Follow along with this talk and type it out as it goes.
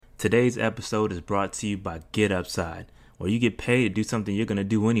Today's episode is brought to you by Get Upside, where you get paid to do something you're going to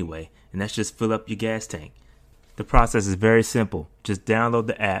do anyway, and that's just fill up your gas tank. The process is very simple. Just download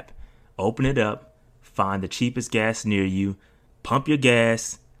the app, open it up, find the cheapest gas near you, pump your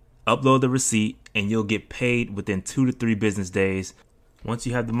gas, upload the receipt, and you'll get paid within 2 to 3 business days. Once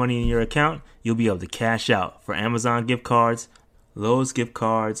you have the money in your account, you'll be able to cash out for Amazon gift cards, Lowe's gift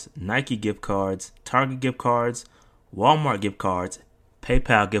cards, Nike gift cards, Target gift cards, Walmart gift cards,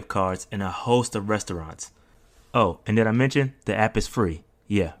 PayPal gift cards, and a host of restaurants. Oh, and did I mention the app is free?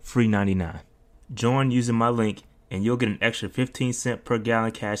 Yeah, free 99. Join using my link and you'll get an extra 15 cents per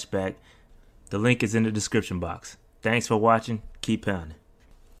gallon cash back. The link is in the description box. Thanks for watching. Keep pounding.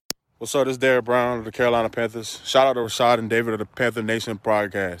 What's up? This is Derek Brown of the Carolina Panthers. Shout out to Rashad and David of the Panther Nation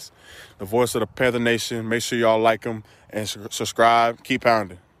podcast. The voice of the Panther Nation. Make sure y'all like them and subscribe. Keep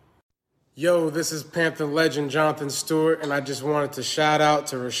pounding. Yo, this is Panther legend Jonathan Stewart, and I just wanted to shout out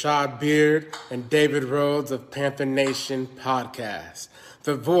to Rashad Beard and David Rhodes of Panther Nation podcast.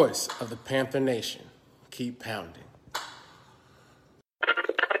 The voice of the Panther Nation. Keep pounding.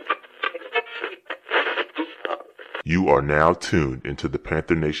 You are now tuned into the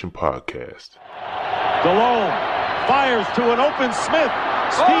Panther Nation podcast. Delone fires to an open Smith.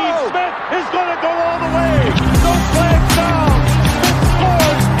 Steve Smith is going to go all the way. No flags down. Smith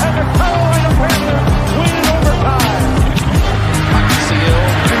scores, and the Carolina Panthers win in overtime. Seal,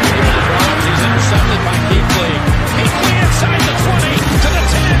 he's intercepted by Keithley. Keithley inside the 20, to the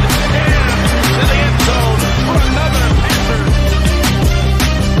 10, and to the end zone for another Panthers.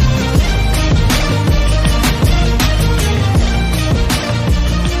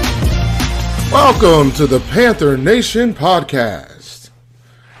 Welcome to the Panther Nation podcast.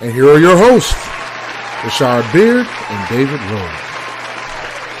 And here are your hosts, Rashad Beard and David Rhodes.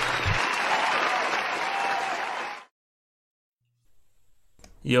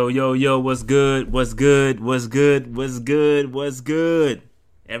 Yo, what's good? What's good?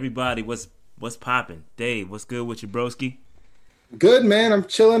 Everybody, what's popping? Dave, what's good with you, broski? Good, man. I'm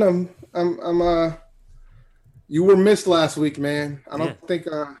chilling. I'm you were missed last week, man. I don't think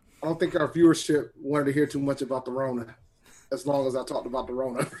our viewership wanted to hear too much about the Rona, as long as I talked about the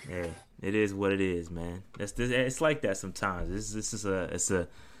Rona. Yeah, it is what it is, man. It's like that sometimes. It's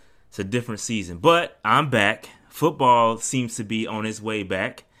a different season, but I'm back. Football seems to be on its way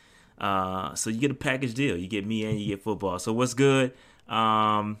back, so you get a package deal. You get me and you get football. So what's good?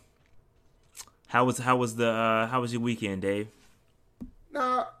 How was your weekend, Dave?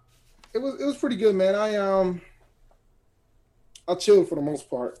 Nah, it was pretty good, man. I chilled for the most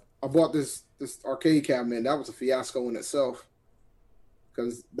part. I bought this arcade cabinet. That was a fiasco in itself,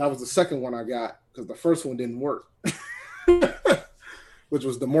 because that was the second one I got, because the first one didn't work, which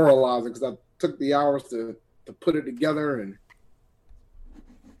was demoralizing, because I took the hours to put it together, and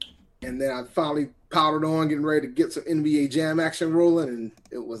then I finally powdered on, getting ready to get some NBA Jam action rolling, and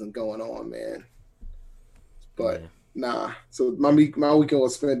it wasn't going on, man. But nah, so my weekend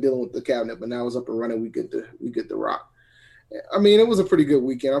was spent dealing with the cabinet, but now it's up and running. We good to rock. I mean, it was a pretty good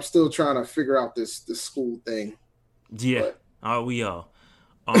weekend. I'm still trying to figure out this school thing. Yeah, but... aren't we all,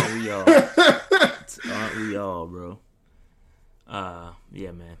 bro?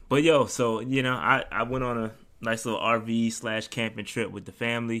 Yeah, man. But yo, so I went on a nice little RV / camping trip with the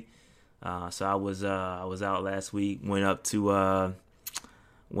family. So I was out last week. Went up to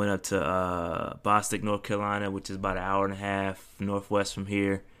Bostic, North Carolina, which is about an hour and a half northwest from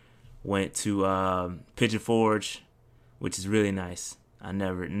here. Went to Pigeon Forge, which is really nice. I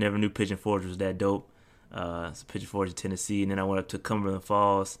never knew Pigeon Forge was that dope. It's Pigeon Forge in Tennessee, and then I went up to Cumberland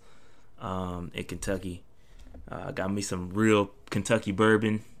Falls in Kentucky. Got me some real Kentucky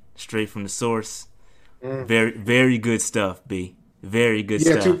bourbon, straight from the source. Very, very good stuff, B. Very good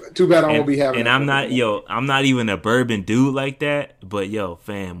stuff. Yeah, too bad I won't be having. And I'm not even a bourbon dude like that. But yo,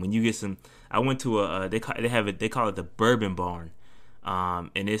 fam, when you get some, I went to they call it the Bourbon Barn, and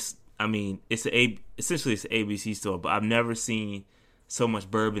essentially it's an ABC store, but I've never seen so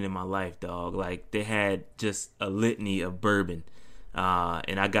much bourbon in my life, dog. Like, they had just a litany of bourbon.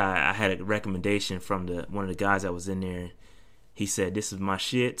 And I had a recommendation from one of the guys that was in there. He said, this is my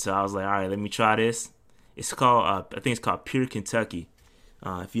shit. So I was like, all right, let me try this. It's called, I think it's called Pure Kentucky.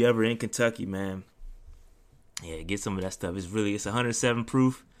 If you ever in Kentucky, man, yeah, get some of that stuff. It's 107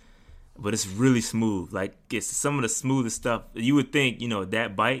 proof, but it's really smooth. Like, it's some of the smoothest stuff. You would think,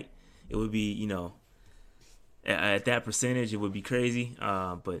 that bite, it would be, at that percentage, it would be crazy.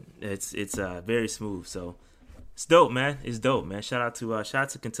 But it's very smooth. So it's dope, man. It's dope, man. Shout out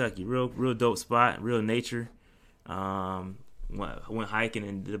to Kentucky. Real dope spot. Real nature. Went hiking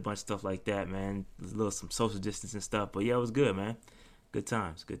and did a bunch of stuff like that, man. Some social distance and stuff. But yeah, it was good, man. Good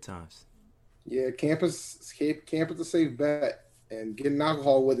times. Good times. Yeah, camp is a safe bet, and getting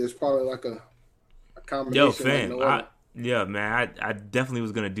alcohol with it is probably like a Yo, combination like fam, no other. yeah, man, I definitely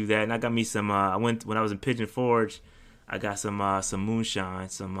was gonna do that, and I got me some. I went when I was in Pigeon Forge. I got some moonshine,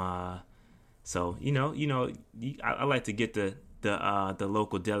 so I like to get the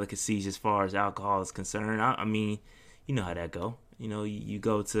local delicacies as far as alcohol is concerned. I mean, you know how that go. You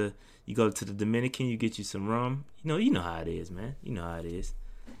go to the Dominican, you get you some rum. You know how it is, man. You know how it is.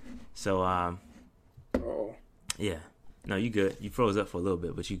 So Oh. yeah. No, you good. You froze up for a little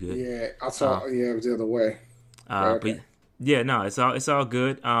bit, but you good. Yeah, I saw. It was the other way. But yeah, no, it's all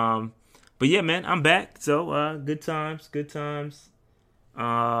good. But yeah, man, I'm back. So good times. It's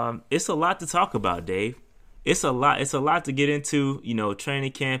a lot to talk about, Dave. It's a lot to get into.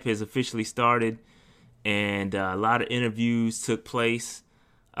 Training camp has officially started, and a lot of interviews took place.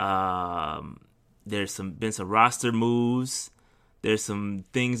 There's been some roster moves. There's some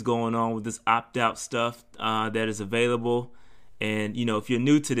things going on with this opt-out stuff that is available. And, if you're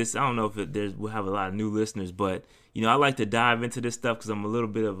new to this, I don't know if we'll have a lot of new listeners, but, I like to dive into this stuff because I'm a little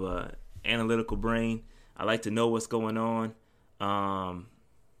bit of a analytical brain. I like to know what's going on.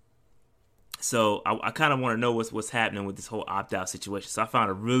 So I kind of want to know what's happening with this whole opt-out situation. So I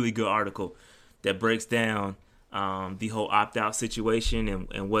found a really good article that breaks down the whole opt-out situation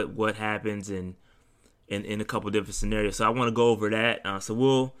and what happens and in a couple different scenarios. So I want to go over that. So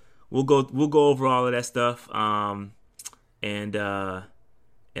we'll go over all of that stuff. And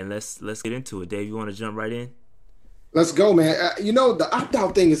let's get into it. Dave, you want to jump right in? Let's go, man. The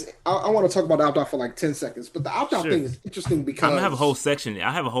opt-out thing is, I want to talk about the opt-out for like 10 seconds, but the opt-out thing is interesting because... I'm going to have a whole section.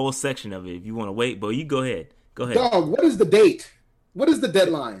 I have a whole section of it if you want to wait, but you go ahead. Dog, what is the date? What is the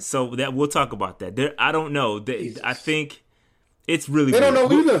deadline? So that we'll talk about that. I don't know. I think it's really... They don't know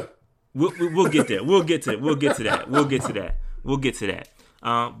either. We'll get there. We'll get to that.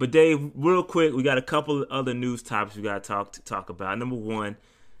 But Dave, real quick, we got a couple of other news topics we got to talk about. Number one,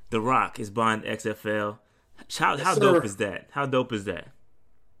 The Rock is buying XFL. How dope is that? How dope is that?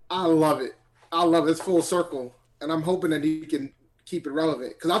 I love it. It's full circle, and I'm hoping that he can keep it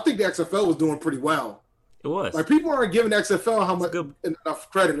relevant because I think the XFL was doing pretty well. It was. Like, people aren't giving XFL enough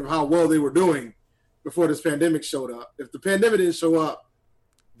credit of how well they were doing before this pandemic showed up. If the pandemic didn't show up,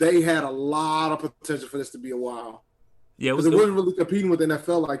 they had a lot of potential for this to be a while. Yeah, because it wasn't really competing with the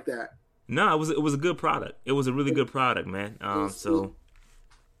NFL like that. No, it was a good product. It was a really good product, man. So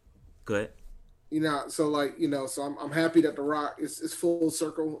go ahead. So I'm happy that The Rock is full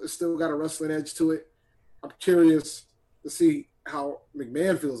circle. It's still got a wrestling edge to it. I'm curious to see how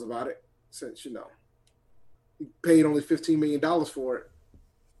McMahon feels about it, since he paid only $15 million for it.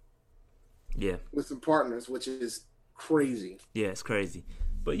 Yeah, with some partners, which is crazy. Yeah, it's crazy.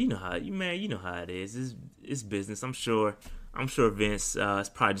 But you know how it is. It's business. I'm sure Vince it's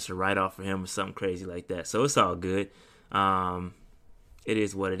probably just a write-off for him or something crazy like that. So it's all good. It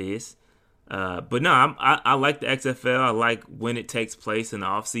is what it is. But no, I like the XFL. I like when it takes place in the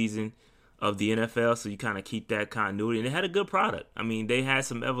off season of the NFL, so you kind of keep that continuity. And they had a good product. I mean, they had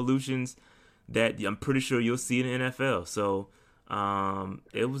some evolutions that I'm pretty sure you'll see in the NFL. So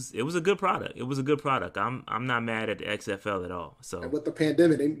it was a good product. It was a good product. I'm not mad at the XFL at all. So and with the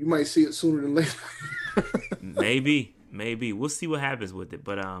pandemic, you might see it sooner than later. maybe we'll see what happens with it.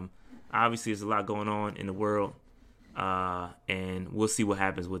 But obviously there's a lot going on in the world, and we'll see what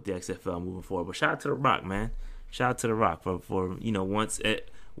happens with the XFL moving forward. But shout out to The Rock, man. Shout out to The Rock for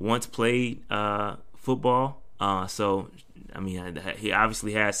once played football. So I mean, he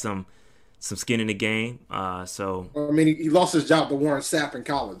obviously has some skin in the game. So I mean, he lost his job to Warren Sapp in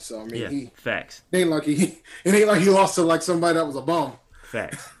college. So I mean, facts. It ain't like he lost to like somebody that was a bum.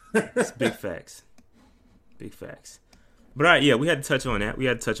 Facts. It's big facts. Big facts. But all right, yeah, we had to touch on that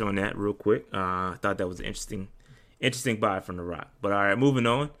real quick. I thought that was an interesting buy from The Rock. But all right, moving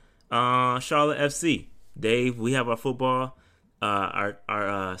on. Charlotte FC. Dave, we have our football,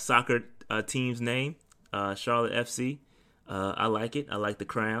 our soccer team's name, Charlotte FC. I like it. I like the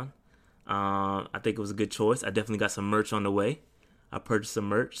crown. I think it was a good choice. I definitely got some merch on the way. I purchased some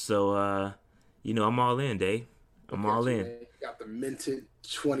merch, so I'm all in, Dave. I'm all in. You got the minted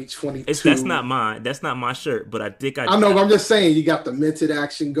 2022. That's not mine. That's not my shirt, but I think I know. But I'm just saying, you got the minted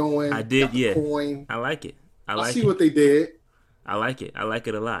action going. I did, yeah. Coin. I like it. I see what they did. I like it. I like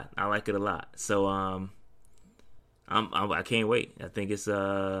it a lot. So I can't wait. I think it's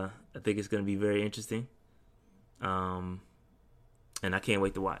going to be very interesting. And I can't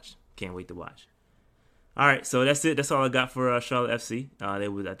wait to watch. All right, so that's it. That's all I got for Charlotte FC. I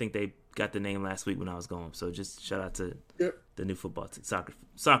think they got the name last week when I was gone. So just shout out to the new football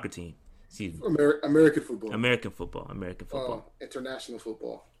soccer team. Excuse me. American football. American football. International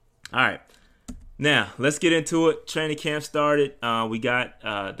football. All right. Now, let's get into it. Training camp started. We got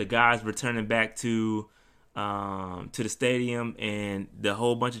the guys returning back to the stadium, and the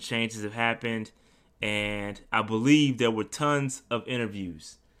whole bunch of changes have happened. And I believe there were tons of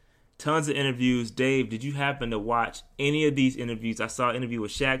interviews. Dave, did you happen to watch any of these interviews? I saw an interview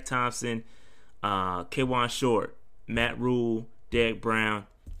with Shaq Thompson, K'Wan Short, Matt Rule, Derek Brown,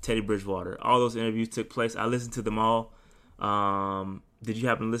 Teddy Bridgewater. All those interviews took place. I listened to them all. Did you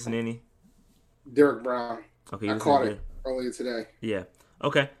happen to listen to any? Derek Brown. Okay, I caught it earlier today. Yeah.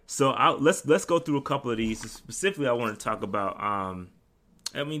 Okay. So let's go through a couple of these. Specifically, I want to talk about.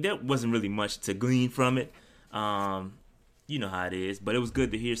 I mean, there wasn't really much to glean from it. You know how it is, but it was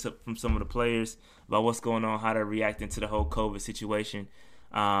good to hear from some of the players about what's going on, how they're reacting to the whole COVID situation.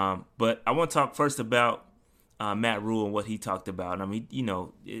 But I want to talk first about Matt Rule and what he talked about. I mean, you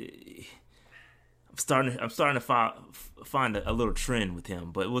know, I'm starting to find a little trend with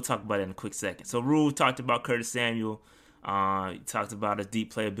him, but we'll talk about it in a quick second. So Rule talked about Curtis Samuel. He talked about his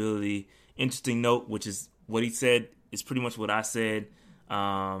deep playability. Interesting note, which is what he said is pretty much what I said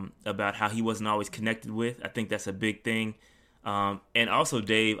about how he wasn't always connected with. I think that's a big thing. And also,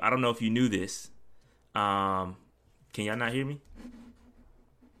 Dave, I don't know if you knew this. Can y'all not hear me?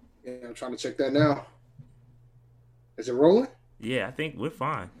 Yeah, I'm trying to check that now. Is it rolling? Yeah, I think we're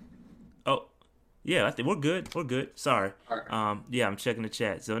fine. Oh, yeah, I think we're good. We're good. Sorry. All right. Yeah, I'm checking the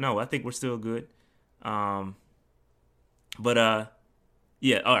chat. So no, I think we're still good. Yeah,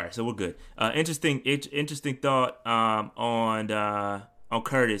 all right, so we're good. Interesting thought on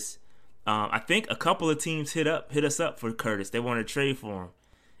Curtis. I think a couple of teams hit us up for Curtis. They wanted to trade for him,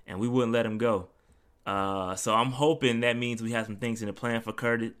 and we wouldn't let him go. So I'm hoping that means we have some things in the plan for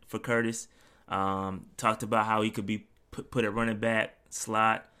Curtis. Talked about how he could be put at running back,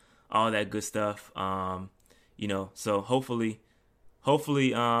 slot, all that good stuff. You know, so hopefully,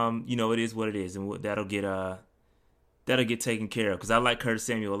 you know, it is what it is, and that'll get taken care of. Because I like Curtis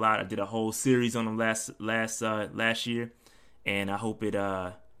Samuel a lot. I did a whole series on him last year, and I hope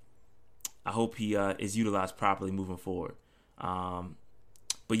he is utilized properly moving forward.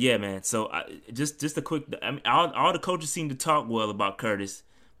 But yeah, man. So just a quick. I mean, all the coaches seem to talk well about Curtis,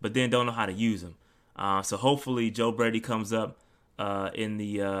 but then don't know how to use him. So hopefully Joe Brady comes up Joe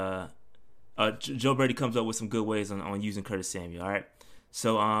Brady comes up with some good ways on using Curtis Samuel. All right.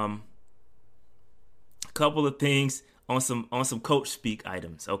 So a couple of things on some coach speak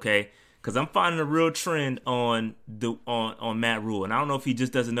items. Okay. Because I'm finding a real trend on Matt Rule, and I don't know if he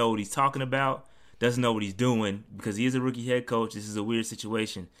just doesn't know what he's talking about, doesn't know what he's doing, because he is a rookie head coach. This is a weird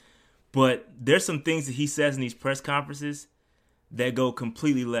situation, but there's some things that he says in these press conferences that go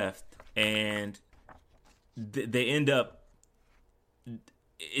completely left, and they end up.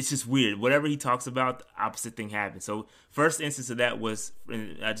 It's just weird. Whatever he talks about, the opposite thing happens. So first instance of that was,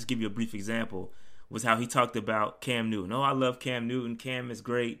 and I'll just give you a brief example, was how he talked about Cam Newton. Oh, I love Cam Newton. Cam is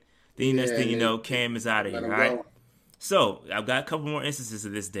great. Then next thing you know, Cam is out of here, right? So I've got a couple more instances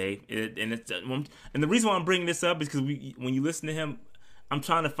of this, Dave, and the reason why I'm bringing this up is because when you listen to him, I'm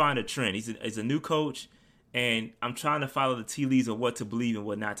trying to find a trend. He's a new coach, and I'm trying to follow the tea leaves of what to believe and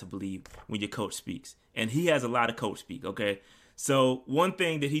what not to believe when your coach speaks. And he has a lot of coach speak, okay? So one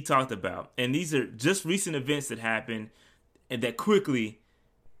thing that he talked about, and these are just recent events that happened and that quickly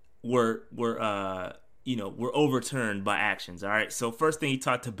were overturned by actions. All right. So first thing he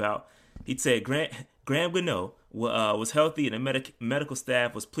talked about, he said Graham Gano was healthy and the medical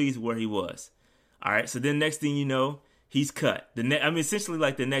staff was pleased where he was. All right. So then next thing you know, he's cut. Essentially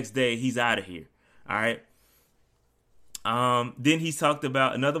like the next day he's out of here. All right. Then he talked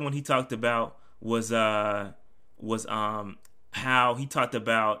about another one. He talked about was how he talked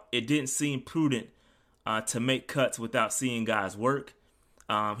about it didn't seem prudent to make cuts without seeing guys work.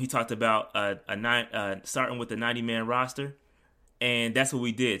 He talked about starting with the 90-man roster, and that's what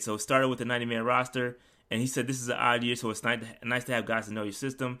we did. So it started with the 90-man roster, and he said this is an odd year, so it's nice to have guys to know your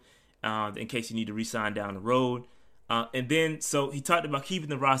system in case you need to re-sign down the road. And then so he talked about keeping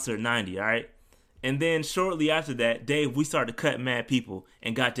the roster at 90, all right? And then shortly after that, Dave, we started to cut mad people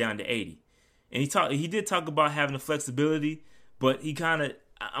and got down to 80. And he did talk about having the flexibility, but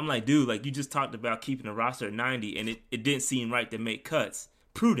I'm like, dude, like you just talked about keeping the roster at 90, and it didn't seem right to make cuts.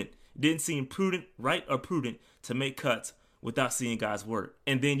 Prudent. It didn't seem prudent, right or prudent, to make cuts without seeing guys work.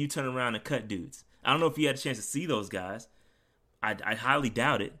 And then you turn around and cut dudes. I don't know if you had a chance to see those guys. I highly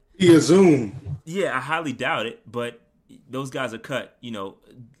doubt it. Yeah, Zoom. Yeah, I highly doubt it, but those guys are cut, a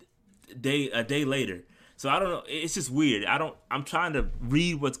day later. So I don't know. It's just weird. I'm trying to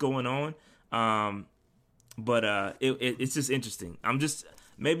read what's going on. But it's just interesting.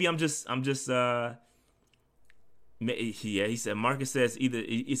 Maybe I'm just. Yeah, he said. Marcus says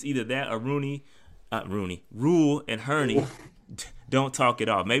it's either that or Rule and Hurney don't talk at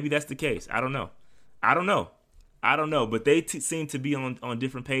all. Maybe that's the case. I don't know. But they seem to be on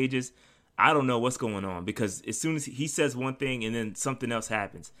different pages. I don't know what's going on because as soon as he says one thing and then something else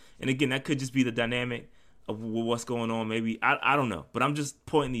happens, and again that could just be the dynamic of what's going on. Maybe I don't know. But I'm just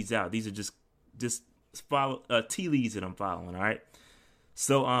pointing these out. These are just follow tea leaves that I'm following. All right.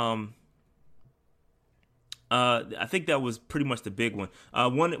 So I think that was pretty much the big one.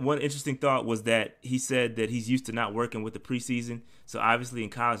 One interesting thought was that he said that he's used to not working with the preseason. So obviously in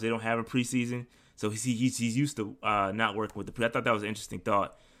college they don't have a preseason, so he's used to not working with the pre. I thought that was an interesting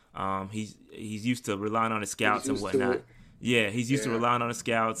thought. He's used to relying on the scouts and whatnot. Yeah, he's used to relying on the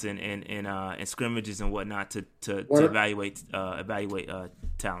scouts and scrimmages and whatnot to evaluate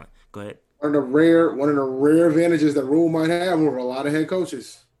talent. Go ahead. One of the rare advantages that Rule might have over a lot of head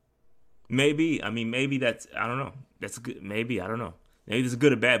coaches. Maybe that's, I don't know. That's good. Maybe, I don't know. Maybe it's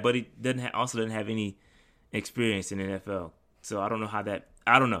good or bad, but he also doesn't have any experience in the NFL. So I don't know how that.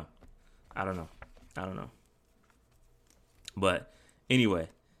 I don't know. But anyway,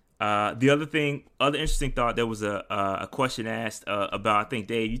 the other interesting thought. There was a question asked about. I think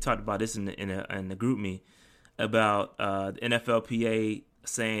Dave, you talked about this in the group me about the NFLPA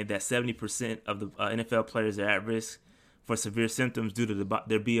saying that 70% of the NFL players are at risk for severe symptoms due to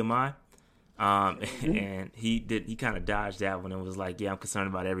their BMI. And he kind of dodged that one and was like, yeah, I'm concerned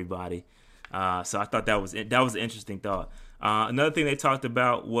about everybody. So I thought that was an interesting thought. Another thing they talked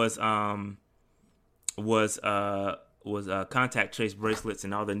about was contact trace bracelets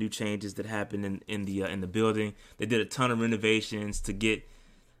and all the new changes that happened in the building. They did a ton of renovations to get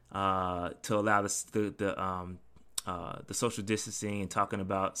to allow the social distancing and talking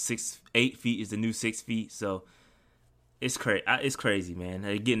about 8 feet is the new 6 feet. So it's crazy, man.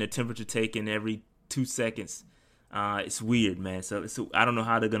 They're getting the temperature taken every 2 seconds. It's weird, man. So I don't know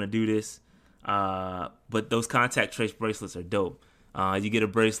how they're gonna do this. But those contact trace bracelets are dope. You get a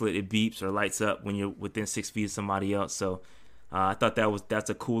bracelet, it beeps or lights up when you're within 6 feet of somebody else. So I thought that's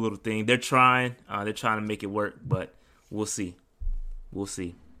a cool little thing. They're trying to make it work, but we'll see.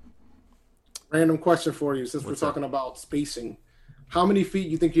 Random question for you, since we're talking about spacing. How many feet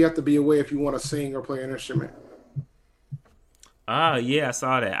you think you have to be away if you want to sing or play an instrument? Yeah, I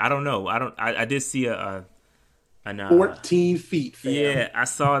saw that. I don't know. I did see 14 feet, fam. Yeah, I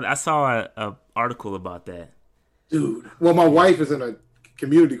saw a article about that. Dude. Well, my wife is in a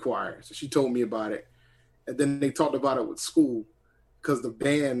community choir, so she told me about it. And then they talked about it with school because the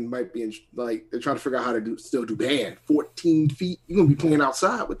band might be they're trying to figure out how to still do band. 14 feet. You're going to be playing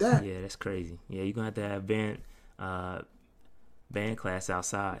outside with that. Yeah, that's crazy. Yeah, you're going to have band class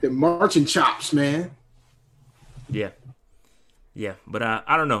outside. The marching chops, man. Yeah, but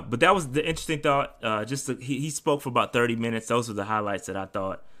I don't know. But that was the interesting thought. He spoke for about 30 minutes. Those were the highlights that I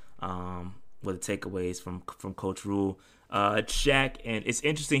thought were the takeaways from Coach Rule. Shaq, and it's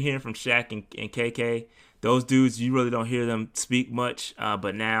interesting hearing from Shaq and KK. Those dudes, you really don't hear them speak much.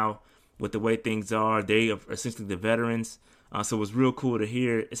 But now, with the way things are, they are essentially the veterans. So it was real cool to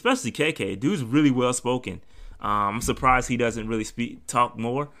hear, especially KK. Dude's really well spoken. I'm surprised he doesn't really talk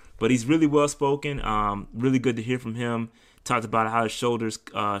more, but he's really well spoken. Really good to hear from him. Talked about how his shoulder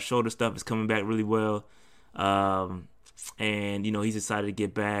stuff is coming back really well, and he's excited to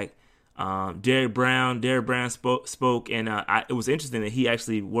get back. Derek Brown spoke, and it was interesting that he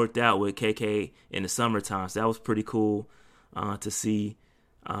actually worked out with KK in the summertime. So that was pretty cool to see.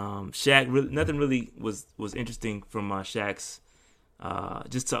 Shaq, nothing really was interesting from Shaq's.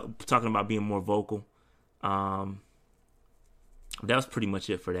 Just talking about being more vocal. That was pretty much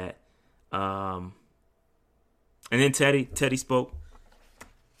it for that. And then Teddy spoke.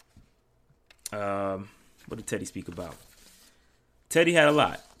 What did Teddy speak about? Teddy had a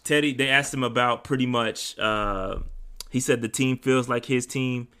lot. They asked him about pretty much. He said the team feels like his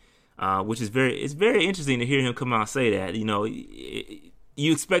team, which is very interesting to hear him come out and say that.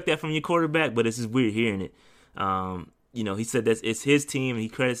 You expect that from your quarterback, but it's just weird hearing it. He said that it's his team, and he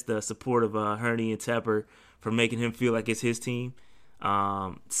credits the support of Hurney and Tepper for making him feel like it's his team.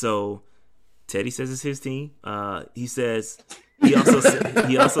 So Teddy says it's his team. He also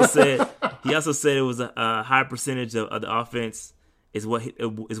said it was a high percentage of the offense is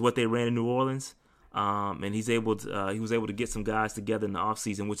what they ran in New Orleans. And he was able to get some guys together in the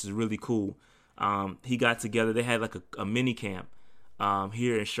offseason, which is really cool. He got together. They had like a mini camp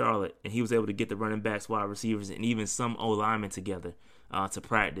here in Charlotte, and he was able to get the running backs, wide receivers, and even some O-linemen together to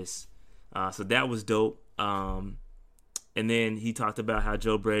practice. So that was dope. And then he talked about how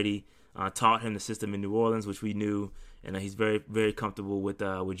Joe Brady taught him the system in New Orleans, which we knew, and he's very, very comfortable with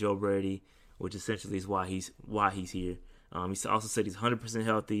Joe Brady, which essentially is why he's here. He also said he's 100%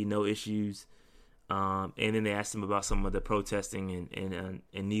 healthy, no issues. And then they asked him about some of the protesting and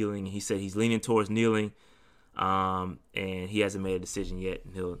kneeling. He said he's leaning towards kneeling, and he hasn't made a decision yet.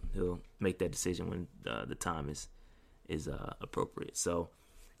 And he'll make that decision when the time is appropriate. So,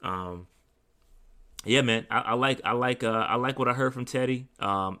 yeah, man, I like what I heard from Teddy.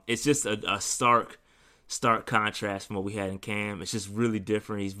 It's just a stark contrast from what we had in Cam. It's just really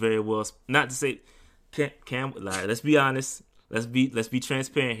different. He's very well. Not to say Cam. Like, let's be honest. Let's be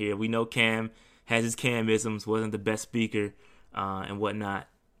transparent here. We know Cam has his Camisms. Wasn't the best speaker and whatnot.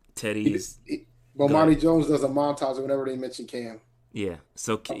 Teddy is. But Monty Jones does a montage whenever they mention Cam. Yeah.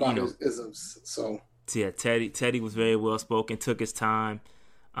 So about his isms. So yeah, Teddy was very well spoken. Took his time.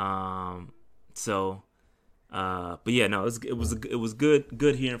 But yeah, no, it was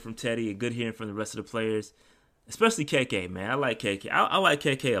good hearing from Teddy and good hearing from the rest of the players, especially KK, man. I like KK. I like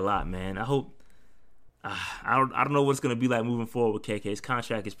KK a lot, man. I hope. I don't know what it's gonna be like moving forward with KK. His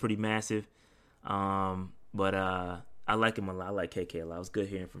contract is pretty massive, but I like him a lot. I like KK a lot. It was good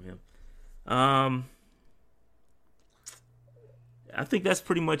hearing from him. I think that's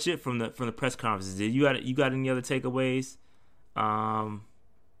pretty much it from the press conferences. You got any other takeaways?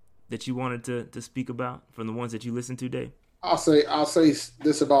 That you wanted to speak about from the ones that you listened to, Dave? I'll say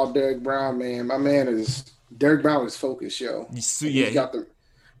this about Derek Brown, man. My man Derek Brown is focused, yo. He's got the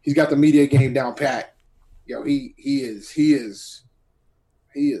media game down pat. Yo, he is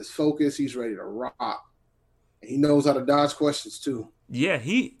focused. He's ready to rock. He knows how to dodge questions too. Yeah,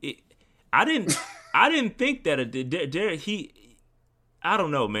 I didn't think that Derek. I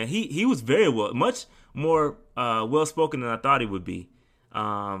don't know, man. He was much more well spoken than I thought he would be.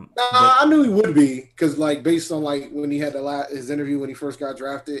 I knew he would be because, like, based on like when he had his interview when he first got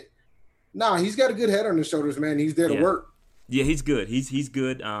drafted. He's got a good head on his shoulders, man. He's there to work. Yeah, he's good. He's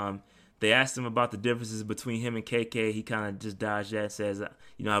good. They asked him about the differences between him and KK. He kind of just dodged that. Says, I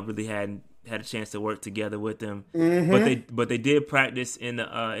really hadn't had a chance to work together with them, but they did practice in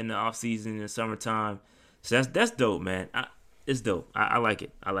the off season in the summertime. So that's dope, man. It's dope. I like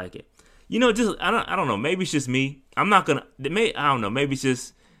it. I like it. Just I don't know. Maybe it's just me. I don't know. Maybe it's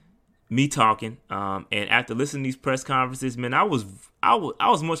just me talking. And after listening to these press conferences, man, I was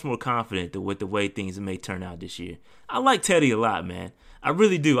much more confident with the way things may turn out this year. I like Teddy a lot, man. I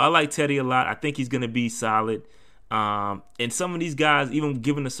really do. I like Teddy a lot. I think he's gonna be solid. And some of these guys, even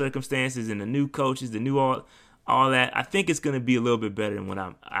given the circumstances and the new coaches, the new all that, I think it's gonna be a little bit better than what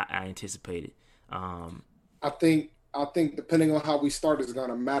I anticipated. I think depending on how we start is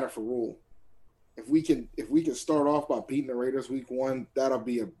gonna matter for Rule. If we can start off by beating the Raiders week 1, that'll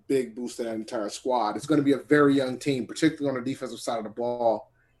be a big boost to that entire squad. It's going to be a very young team, particularly on the defensive side of the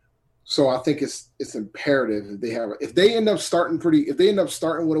ball. So I think it's imperative if they end up starting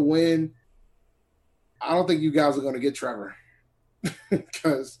with a win, I don't think you guys are going to get Trevor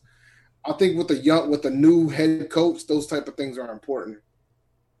because I think with the new head coach, those type of things are important.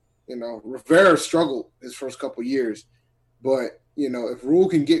 Rivera struggled his first couple years, but if Rule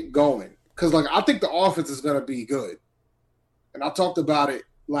can get going. Because, I think the offense is going to be good. And I talked about it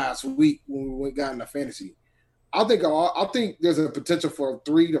last week when we got into fantasy. I think there's a potential for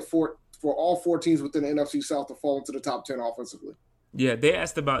 3 to 4 for all 4 teams within the NFC South to fall into the top 10 offensively. Yeah, they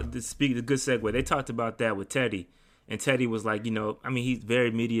asked about the good segue. They talked about that with Teddy. And Teddy was like, he's very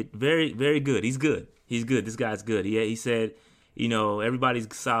very good. He's good. This guy's good. He said, everybody's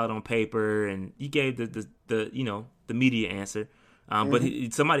solid on paper. And he gave the media answer. But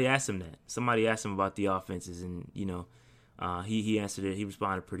somebody asked him that. Somebody asked him about the offenses, and he answered it. He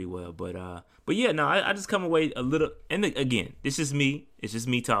responded pretty well. But yeah, no, I just come away a little. And again, it's just me. It's just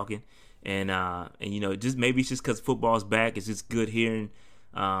me talking, and just maybe it's just because football's back. It's just good hearing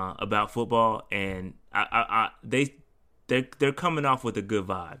about football, and they're coming off with a good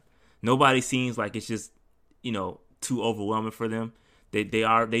vibe. Nobody seems like it's just too overwhelming for them.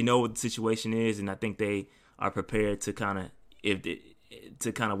 They know what the situation is, and I think they are prepared to kind of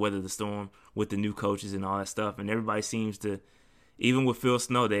weather the storm with the new coaches and all that stuff. And everybody seems to, even with Phil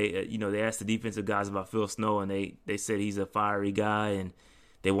Snow, they asked the defensive guys about Phil Snow, and they said he's a fiery guy and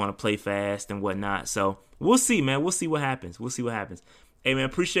they want to play fast and whatnot. So we'll see, man. We'll see what happens. Hey, man,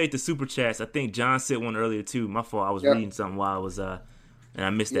 appreciate the super chats. I think John sent one earlier too. My fault. I was reading something while I was and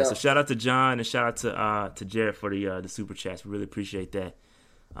I missed that. So shout out to John and shout out to Jared for the super chats. We really appreciate that.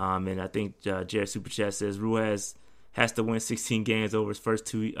 And I think Jared super chat says Rule has to win 16 games over his first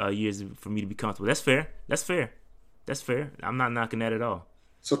 2 years for me to be comfortable. That's fair. I'm not knocking that at all.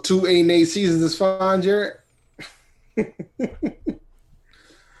 So 2 8-8 seasons is fine, Jared?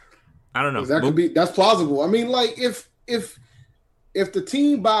 I don't know. That's plausible. I mean, like, if if the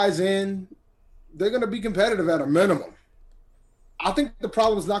team buys in, they're going to be competitive at a minimum. I think the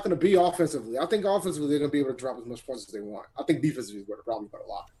problem is not going to be offensively. I think offensively they're going to be able to drop as much points as they want. I think defensively is where the problem's going to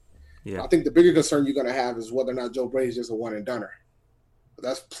lie. Yeah. I think the bigger concern you're going to have is whether or not Joe Brady's just a one-and-doneer. But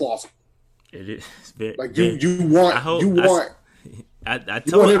that's plausible. It is very, like you want him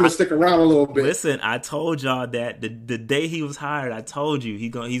to stick around a little bit. Listen, I told y'all that the day he was hired, I told you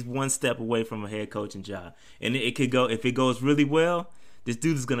he's one step away from a head coaching job, and it could go if it goes really well. This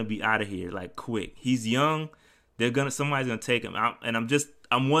dude is gonna be out of here like quick. He's young. Somebody's gonna take him out, and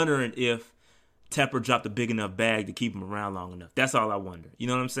I'm wondering if Tepper dropped a big enough bag to keep him around long enough. That's all I wonder. You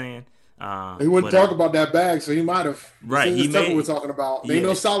know what I'm saying? He wouldn't talk about that bag, so he might have. Right, we're talking about. There ain't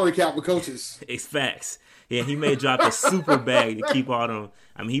no salary cap with coaches. It's facts. Yeah, he may drop a super bag to keep all them.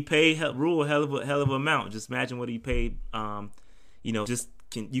 I mean, he paid Rule a hell of an amount. Just imagine what he paid. You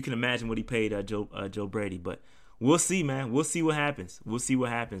can imagine what he paid Joe Brady. But we'll see, man. We'll see what happens. We'll see what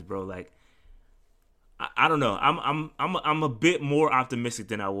happens, bro. Like, I don't know. I'm a bit more optimistic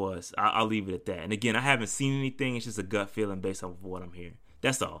than I was. I'll leave it at that. And again, I haven't seen anything. It's just a gut feeling based off of what I'm hearing.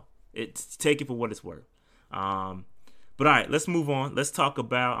 That's all. Take it for what it's worth. But all right, let's move on. Let's talk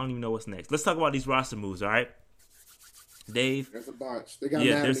about. I don't even know what's next. Let's talk about these roster moves. All right, Dave. There's a bunch. They got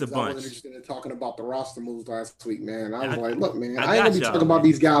mad there's a bunch. I wasn't interested in talking about the roster moves last week, man. I was like, look, man, I ain't gonna be talking about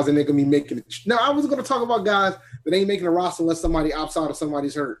these guys and they're gonna be making it. No, I was gonna talk about guys that ain't making a roster unless somebody opts out or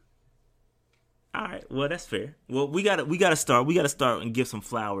somebody's hurt. All right, well that's fair. Well, we gotta start. We gotta start and give some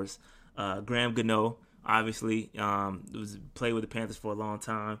flowers. Graham Gano, obviously, played with the Panthers for a long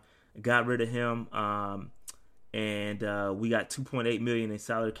time. Got rid of him, and we got $2.8 million in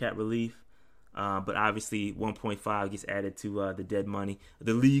salary cap relief. But obviously, 1.5 gets added to the dead money.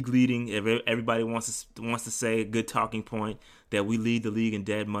 The league leading. Everybody wants to say a good talking point that we lead the league in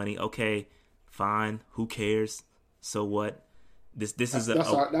dead money. Okay, fine. Who cares? So what? This season.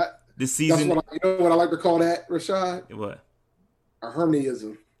 You know what I like to call that, Rashad? What? A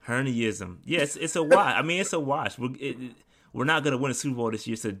herniism. Herniism. Yes, it's a wash. I mean, it's a wash. We're not going to win a Super Bowl this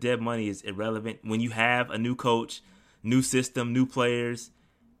year, so dead money is irrelevant. When you have a new coach, new system, new players,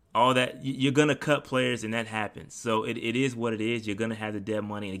 all that, you're going to cut players, and that happens. So it is what it is. You're going to have the dead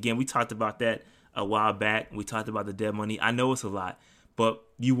money. And again, we talked about that a while back. We talked about the dead money. I know it's a lot, but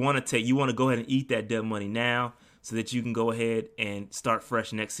you want to go ahead and eat that dead money now so that you can go ahead and start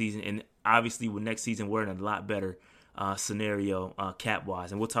fresh next season. And obviously, with next season, we're in a lot better scenario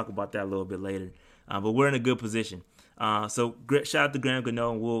cap-wise. And we'll talk about that a little bit later. But we're in a good position. So shout out to Graham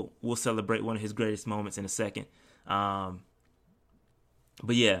Gano, and we'll celebrate one of his greatest moments in a second. But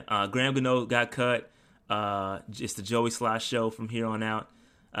yeah, Graham Gano got cut. It's the Joey Sly show from here on out.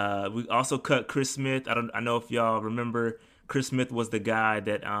 We also cut Chris Smith. I know if y'all remember, Chris Smith was the guy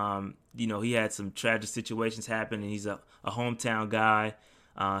that he had some tragic situations happen, and he's a hometown guy.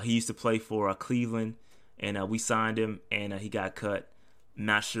 He used to play for Cleveland, and we signed him, and he got cut.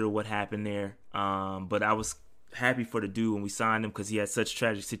 Not sure what happened there, but I was happy for the dude when we signed him because he had such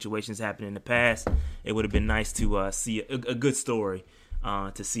tragic situations happen in the past. It would have been nice to see a good story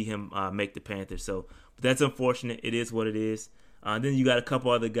to see him make the Panthers. So but that's unfortunate. It is what it is. Then you got a couple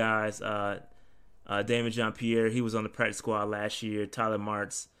other guys. Damon Jean-Pierre, he was on the practice squad last year. Tyler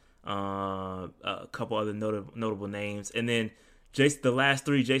Martz, a couple other notable names. And then the last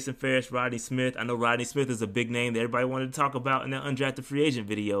three, Jason Ferris, Rodney Smith. I know Rodney Smith is a big name that everybody wanted to talk about in that undrafted free agent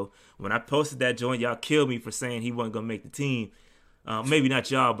video. When I posted that joint, y'all killed me for saying he wasn't going to make the team. Maybe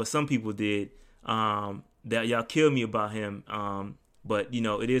not y'all, but some people did. That y'all killed me about him. But,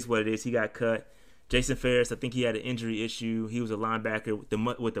 it is what it is. He got cut. Jason Ferris, I think he had an injury issue. He was a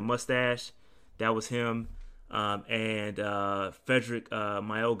linebacker with the mustache. That was him. And Frederick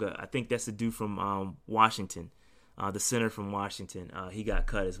Myoga, I think that's the dude from Washington. The center from Washington, he got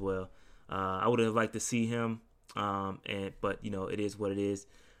cut as well. I would have liked to see him, but it is what it is.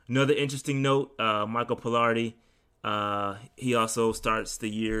 Another interesting note: Michael Pilardi. He also starts the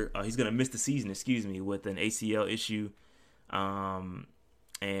year. He's going to miss the season, with an ACL issue, and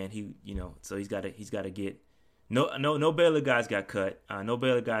he, so he's got to get. No Baylor guys got cut. No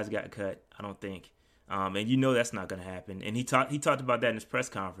Baylor guys got cut. I don't think. And that's not going to happen. And he talked about that in his press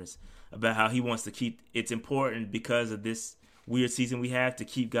conference about how he wants to keep. It's important because of this weird season we have to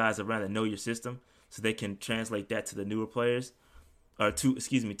keep guys around that know your system, so they can translate that to the newer players, or to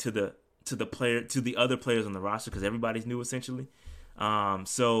the other players on the roster, because everybody's new essentially. I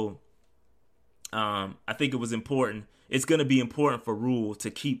think it was important. It's going to be important for Rule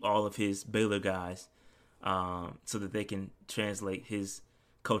to keep all of his Baylor guys, so that they can translate his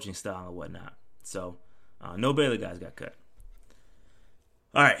coaching style and whatnot. So, no Baylor guys got cut.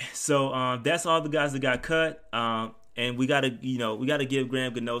 All right, so that's all the guys that got cut. and we gotta give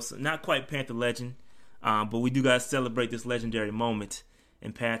Graham Gano not quite Panther legend, but we do gotta celebrate this legendary moment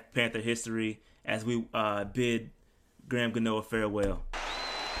in Panther history as we bid Graham Gano a farewell.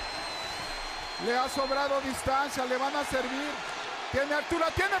 Le ha sobrado distancia, le van a servir. Tiene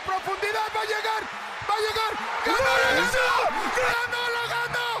altura, tiene profundidad, va a llegar.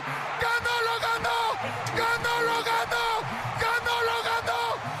 ¡Ganó, lo ganó!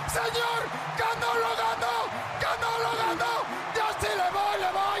 ¡Señor! ¡Ganó, lo ganó! ¡Yo sí le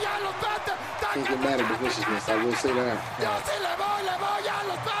voy a los Panthers! Can't get mad at the viciousness, I will say that. ¡Yo sí le voy a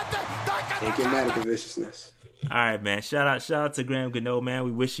los Panthers! Can't get mad at the viciousness. All right, man. Shout out to Graham Gano, man.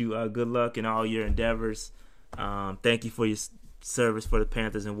 We wish you good luck in all your endeavors. Thank you for your service for the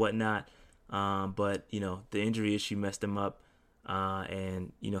Panthers and whatnot. But the injury issue messed him up,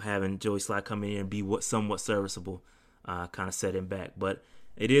 and having Joey Slye come in here and be somewhat serviceable kind of set him back. But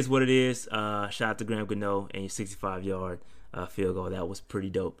it is what it is. Shout out to Graham Gano and your 65-yard field goal. That was pretty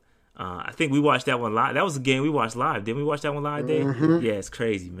dope. I think we watched that one live. That was a game we watched live. Didn't we watch that one live, Dave? Mm-hmm. Yeah, it's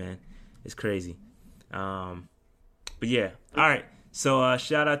crazy, man. It's crazy. But yeah, all right. So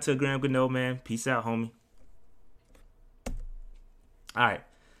shout out to Graham Gano, man. Peace out, homie. All right.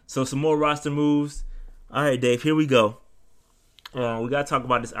 So some more roster moves. All right, Dave. Here we go. We gotta talk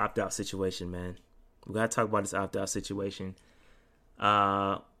about this opt-out situation, man. What's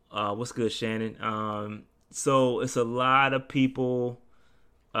good, Shannon? So it's a lot of people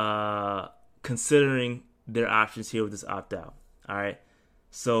considering their options here with this opt-out. All right.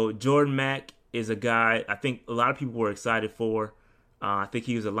 So Jordan Mack is a guy I think a lot of people were excited for. I think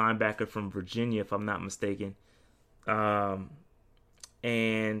he was a linebacker from Virginia, if I'm not mistaken.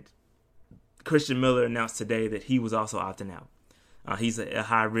 And Christian Miller announced today that he was also opting out. He's a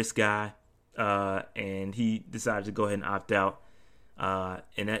high-risk guy, and he decided to go ahead and opt out.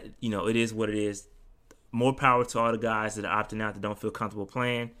 And that, it is what it is. More power to all the guys that are opting out that don't feel comfortable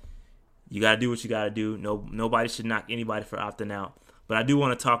playing. You got to do what you got to do. Nobody should knock anybody for opting out. But I do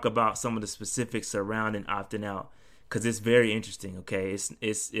want to talk about some of the specifics surrounding opting out because it's very interesting. Okay, I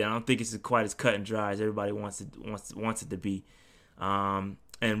don't think it's quite as cut and dry as everybody wants it to be. And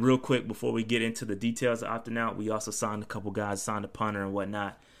real quick before we get into the details of opting out, we also signed a couple guys, signed a punter and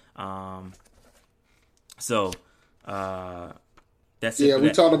whatnot. So that's it. Yeah, we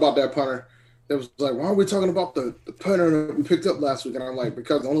talked about that punter. It was like, why are we talking about the punter that we picked up last week? And I'm like,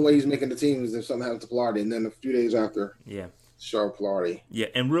 because the only way he's making the team is if something happens to Pilardi. And then a few days after, Sharp Pilardi. Yeah,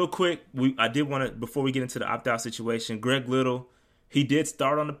 and real quick, I did want to, before we get into the opt-out situation, Greg Little, he did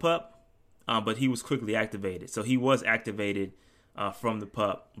start on the PUP, but he was quickly activated. So he was activated from the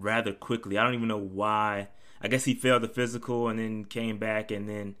PUP rather quickly. I don't even know why. I guess he failed the physical and then came back and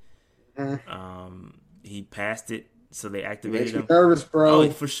then he passed it, so they activated him. Nervous, bro.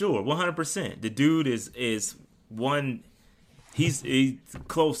 Oh, for sure, 100%. The dude is one. He's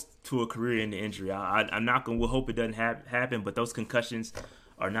close to a career-ending injury. I'm not gonna. We'll hope it doesn't happen. But those concussions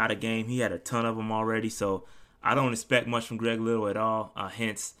are not a game. He had a ton of them already, so I don't expect much from Greg Little at all.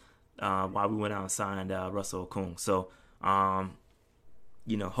 Hence, why we went out and signed Russell Okung. So,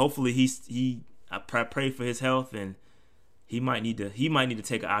 hopefully I pray for his health, and he might need to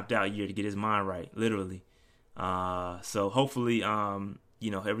take an opt-out year to get his mind right, literally. So hopefully,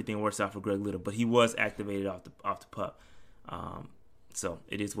 everything works out for Greg Little. But he was activated off the PUP. So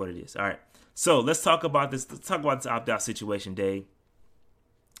it is what it is. All right. So let's talk about this. Let's talk about this opt-out situation, Dave.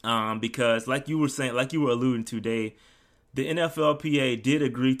 Because like you were alluding to, Dave, the NFLPA did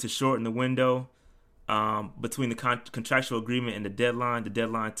agree to shorten the window between the contractual agreement and the deadline. The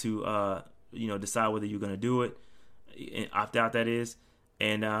deadline to decide whether you're going to do it, opt out. That is,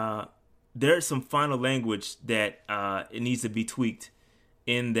 and there's some final language that it needs to be tweaked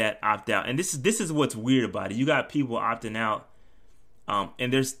in that opt out. And this is what's weird about it. You got people opting out,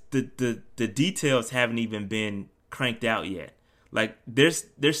 and there's the details haven't even been cranked out yet. Like there's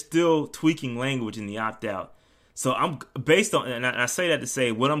still tweaking language in the opt out. So I'm based on, and I say that to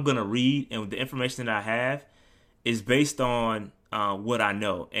say what I'm gonna read and the information that I have is based on what I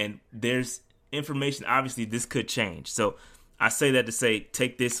know. And there's information. Obviously, this could change. So I say that to say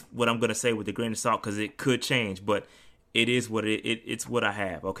take this what I'm gonna say with a grain of salt because it could change, but it is what it's what I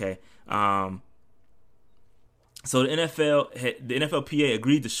have. Okay. So the NFLPA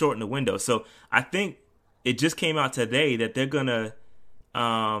agreed to shorten the window. So I think it just came out today that they're gonna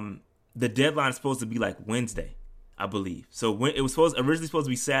the deadline is supposed to be like Wednesday, I believe. So when it was originally supposed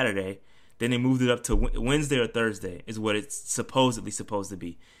to be Saturday, then they moved it up to Wednesday or Thursday is what it's supposedly supposed to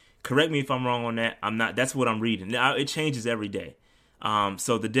be. Correct me if I'm wrong on that. I'm not. That's what I'm reading. Now it changes every day.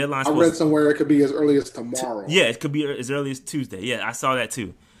 So the deadline. I read somewhere it could be as early as tomorrow. Yeah, it could be as early as Tuesday. Yeah, I saw that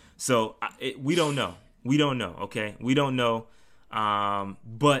too. So we don't know. We don't know. Okay, we don't know.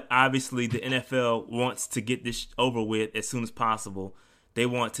 But obviously, the NFL wants to get this over with as soon as possible. They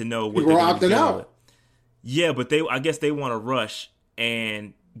want to know what People they're are going to opting do out. with. Yeah, but I guess they want to rush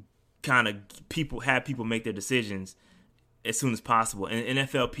and kind of have people make their decisions as soon as possible. And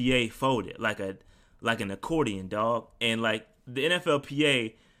NFLPA folded like an accordion, dog. And like the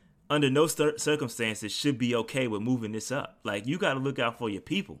NFLPA, under no circumstances, should be okay with moving this up. Like, you got to look out for your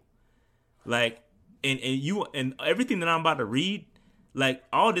people. Like, and everything that I'm about to read, like,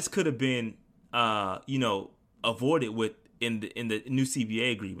 all this could have been, avoided with in the new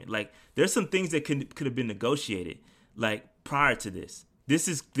CBA agreement. Like, there's some things that could have been negotiated, like, prior to this. This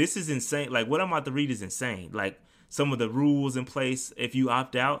is insane. Like, what I'm about to read is insane. Like, some of the rules in place if you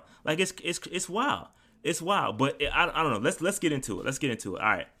opt out, like, it's wild. It's wild. But I don't know. Let's get into it. All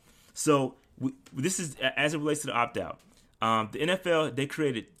right. So this is as it relates to the opt out. The NFL, they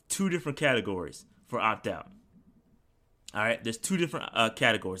created 2 different categories for opt out. All right. There's 2 different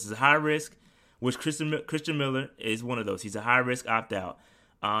categories. There's a high risk, which Christian Miller is one of those. He's a high risk opt out.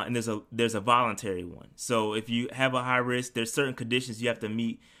 And there's a voluntary one. So if you have a high risk, there's certain conditions you have to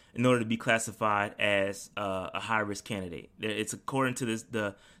meet in order to be classified as a high risk candidate. It's according to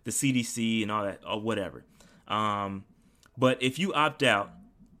the CDC and all that, or whatever. But if you opt out,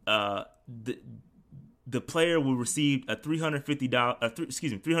 the player will receive a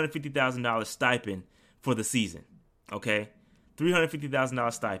 $350,000 stipend for the season. Okay,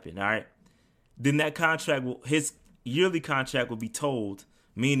 $350,000 stipend. All right. Then that his yearly contract will be tolled,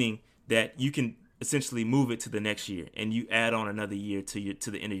 meaning that you can essentially move it to the next year and you add on another year to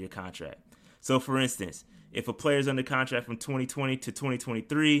the end of your contract. So, for instance, if a player is under contract from 2020 to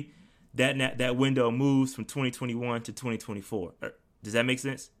 2023, that window moves from 2021 to 2024. Does that make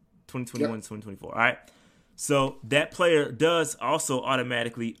sense? 2021 to 2024. All right. So that player does also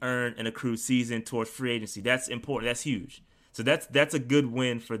automatically earn an accrued season towards free agency. That's important. That's huge. So that's a good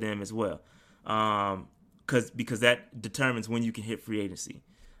win for them as well, because that determines when you can hit free agency.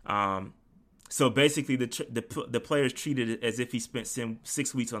 So basically, the player is treated as if he spent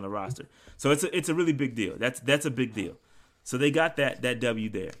 6 weeks on the roster. So it's a really big deal. That's a big deal. So they got that W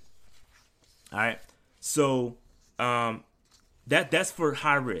there. All right. So that's for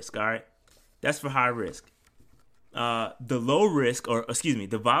high risk. All right. That's for high risk. The low risk,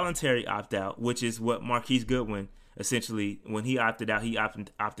 the voluntary opt out, which is what Marquise Goodwin essentially, when he opted out, he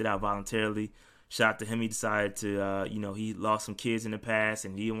opted out voluntarily. Shout out to him. He decided to, he lost some kids in the past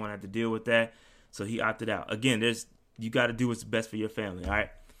and he didn't want to have to deal with that. So he opted out. Again, you got to do what's best for your family. All right.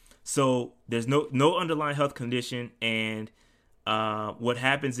 So there's no underlying health condition. And what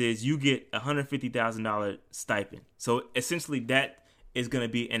happens is you get $150,000 stipend. So essentially that is going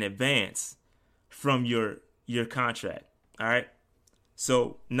to be an advance from your contract. All right.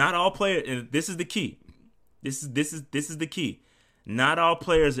 So not all players, and this is the key. This is the key. Not all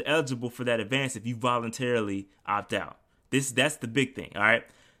players are eligible for that advance if you voluntarily opt out. That's the big thing. All right.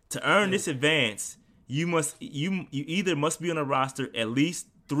 To earn this advance, you either must be on a roster at least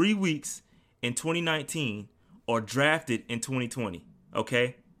 3 weeks in 2019 or drafted in 2020.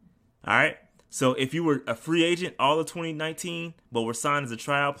 Okay. All right. So if you were a free agent all of 2019 but were signed as a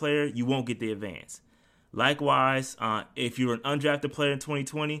tryout player, you won't get the advance. Likewise, if you're an undrafted player in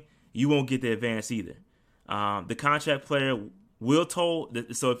 2020, you won't get the advance either. The contract player will toll.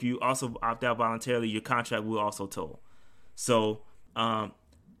 So if you also opt out voluntarily, your contract will also toll. So,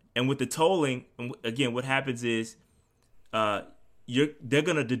 and with the tolling, again, what happens is they're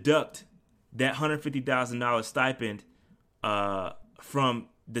going to deduct that $150,000 stipend from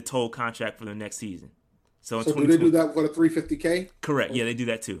the toll contract for the next season. So do they do that for the $350K? Correct. Yeah, they do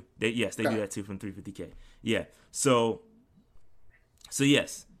that too. They do that too from $350K. Yeah. So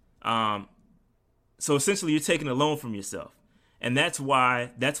yes. So essentially, you're taking a loan from yourself, and that's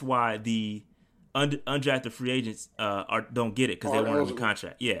why the undrafted free agents don't get it because they want a new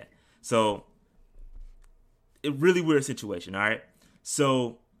contract. Yeah. So a really weird situation. All right.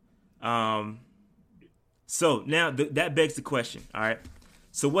 So now that begs the question. All right.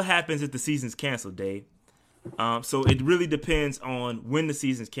 So what happens if the season's canceled, Dave? So it really depends on when the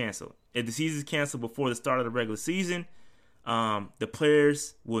season's canceled. If the season's canceled before the start of the regular season, the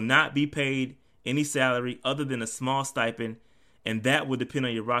players will not be paid any salary other than a small stipend, and that will depend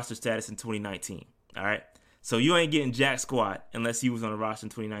on your roster status in 2019. All right. So you ain't getting jack squat unless you was on the roster in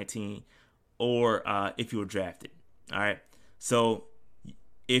 2019 or if you were drafted. All right. So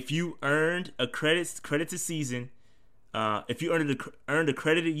if you earned a credited season, if you earned a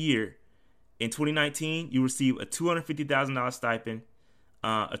credited year in 2019, you receive a $250,000 stipend,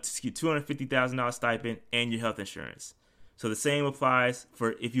 $250,000 stipend, and your health insurance. So the same applies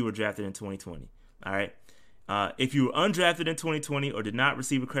for if you were drafted in 2020. All right. If you were undrafted in 2020 or did not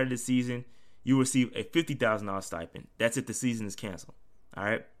receive a credited season, you will receive a $50,000 stipend. That's if the season is canceled. All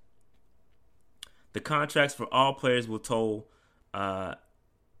right. The contracts for all players will toll in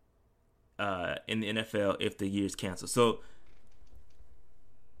the NFL if the year is canceled. So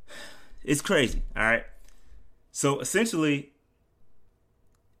it's crazy. All right. So essentially,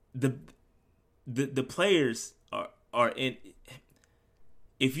 the players are in.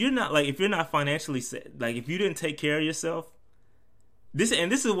 If you're not financially set, like if you didn't take care of yourself, this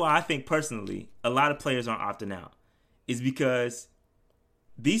is why I think personally a lot of players aren't opting out, is because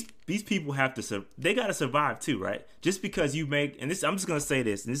these people have to they got to survive too, right? Just because you make, and this, I'm just gonna say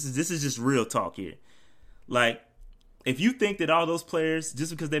this, and this is just real talk here. Like, if you think that all those players,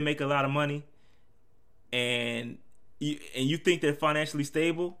 just because they make a lot of money, and you think they're financially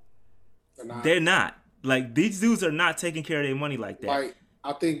stable, they're not. Like, these dudes are not taking care of their money like that. Like,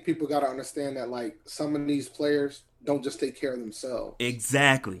 I think people got to understand that, like, some of these players don't just take care of themselves.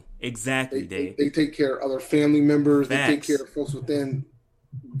 Exactly, Dave. They take care of other family members. Facts. They take care of folks within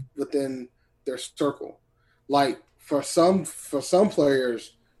their circle. Like, for some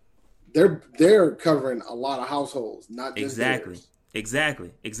players, they're covering a lot of households, not just theirs.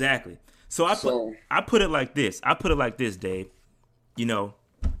 Exactly. So I put it like this. Dave. You know,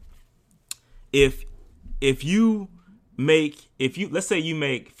 if let's say you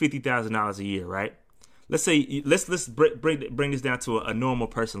make $50,000 a year, right? Let's bring this down to a normal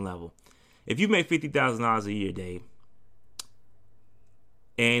person level. If you make $50,000 a year, Dave,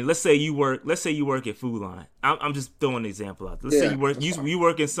 and let's say you work at Food Line. I'm just throwing an example out. Let's say you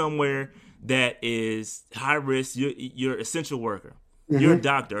work in somewhere that is high risk. You're an essential worker. Mm-hmm. You're a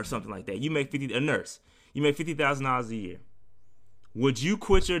doctor or something like that. You make a nurse. You make $50,000 a year. Would you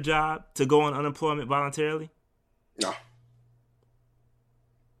quit your job to go on unemployment voluntarily? No.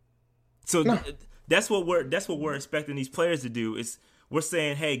 So that's what we're expecting these players to do. Is we're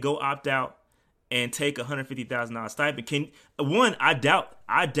saying, hey, go opt out and take $150,000 stipend. I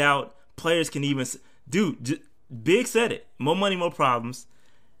doubt players can even do. Big said it. More money, more problems.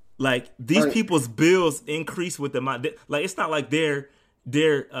 Like, these people's bills increase with the amount. Like, it's not like they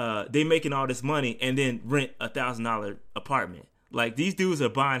making all this money and then rent $1,000 apartment. Like, these dudes are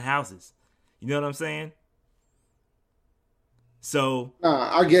buying houses. You know what I'm saying? So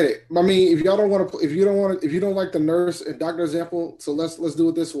I get it. I mean, if you don't like the nurse and doctor example, so let's do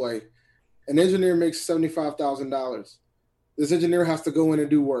it this way. An engineer makes $75,000. This engineer has to go in and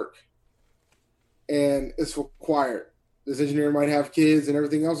do work, and it's required. This engineer might have kids and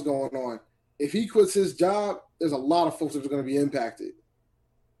everything else going on. If he quits his job, there's a lot of folks that are going to be impacted.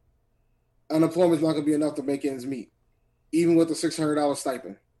 Unemployment is not going to be enough to make ends meet, even with the $600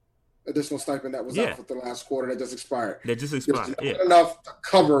 stipend. Additional stipend that was out for the last quarter that just expired. It's not enough to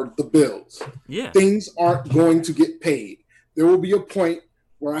cover the bills. Yeah. Things aren't going to get paid. There will be a point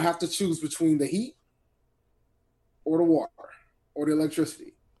where I have to choose between the heat or the water or the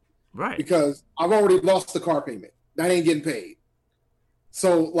electricity. Right. Because I've already lost the car payment. That ain't getting paid.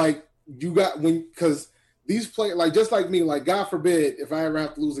 So, like, because these players, like, just like me, like, God forbid, if I ever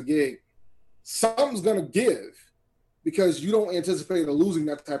have to lose a gig, something's going to give. Because you don't anticipate losing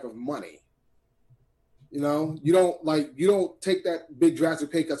that type of money. You know, you don't take that big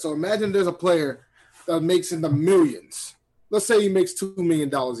drastic pay cut. So imagine there's a player that makes in the millions. Let's say he makes $2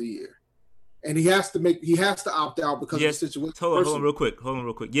 million a year. And he has to opt out because of the situation. Hold on real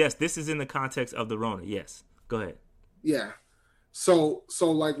quick. Yes, this is in the context of the Rona. Yes. Go ahead. Yeah. So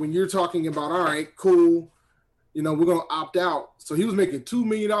like, when you're talking about, all right, cool, you know, we're going to opt out. So he was making $2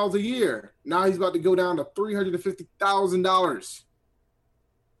 million a year. Now he's about to go down to $350,000.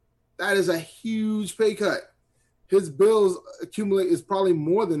 That is a huge pay cut. His bills accumulate is probably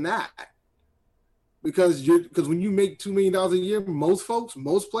more than that. Because when you make $2 million a year, most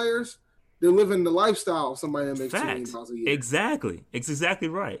players, they're living the lifestyle of somebody that makes $2 million a year. Exactly. It's exactly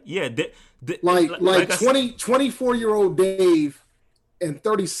right. Yeah. Like 24-year-old Dave and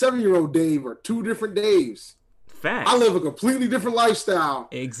 37-year-old Dave are two different Daves. Facts. I live a completely different lifestyle.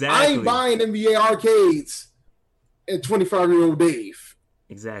 Exactly. I ain't buying NBA arcades at 25-year-old Dave.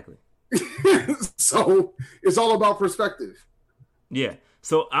 Exactly. So it's all about perspective. Yeah.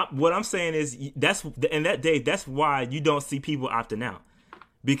 So what I'm saying is that's why you don't see people opting out,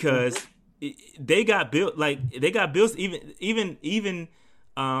 because they got bills. Like, they got bills. Even.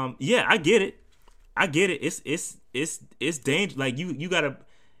 Yeah, I get it. It's dangerous. Like, you gotta.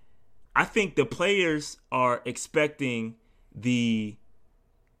 I think the players are expecting the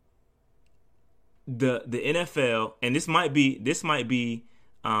NFL, and this might be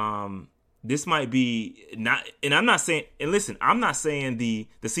this might be not, and I'm not saying, and listen, I'm not saying the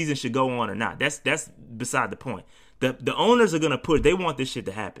season should go on or not. That's beside the point. The owners are gonna push. They want this shit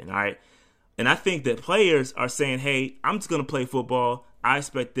to happen, all right. And I think that players are saying, "Hey, I'm just gonna play football. I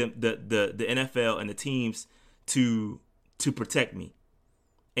expect them, the NFL and the teams to protect me,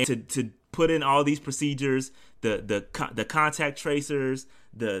 and to put in all these procedures, the contact tracers,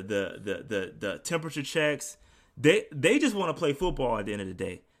 the temperature checks. They just want to play football at the end of the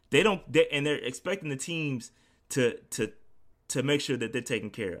day. And they're expecting the teams to make sure that they're taken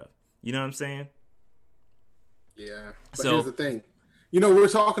care of. You know what I'm saying? Yeah. But here's the thing. We're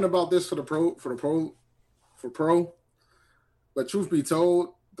talking about this for pro. But truth be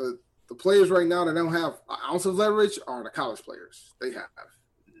told, the players right now that don't have an ounce of leverage are the college players. They have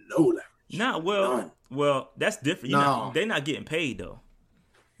no leverage. None. Well, that's different. They're not getting paid though.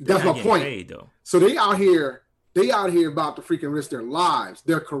 That's my point. Paid, though. So they out here about to freaking risk their lives,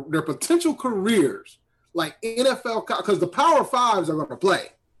 their potential careers, like NFL, because the Power Fives are going to play.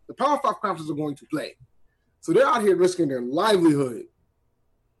 The Power Five conferences are going to play. So they're out here risking their livelihood,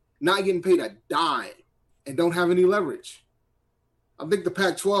 not getting paid a dime, and don't have any leverage. I think the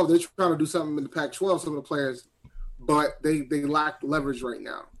Pac-12, they're trying to do something in the Pac-12, some of the players, but they lack leverage right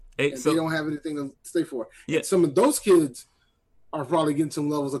now. They don't have anything to stay for. Yeah. And some of those kids are probably getting some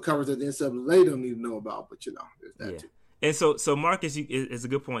levels of coverage that the NCAA don't need to know about, but there's that too. And so Marcus is a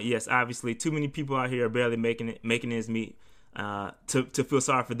good point. Yes, obviously, too many people out here are barely making ends meet to feel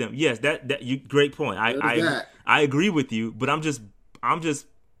sorry for them. Yes, great point. I agree with you, but I'm just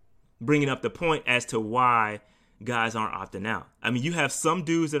bringing up the point as to why guys aren't opting out. I mean, you have some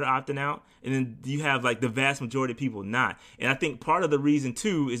dudes that are opting out, and then you have like the vast majority of people not. And I think part of the reason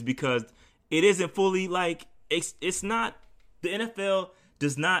too is because it isn't fully like it's not. The NFL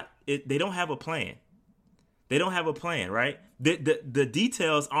does not. They don't have a plan. They don't have a plan, right? The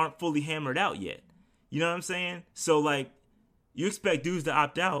details aren't fully hammered out yet. You know what I'm saying? So like, you expect dudes to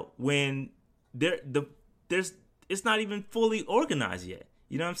opt out when it's not even fully organized yet.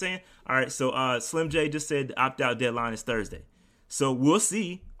 You know what I'm saying? All right. So Slim J just said the opt out deadline is Thursday. So we'll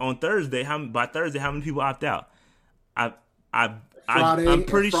see on Thursday by Thursday how many people opt out. I'm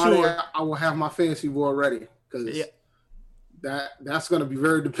pretty sure I will have my fantasy board ready because. That's going to be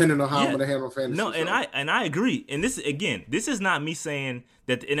very dependent on how I'm going to handle fantasy. No, and I agree. And this is not me saying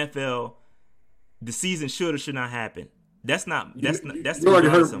that the NFL, the season should or should not happen. That's not. You already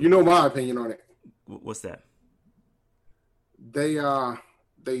heard. You know my opinion on it. What's that? They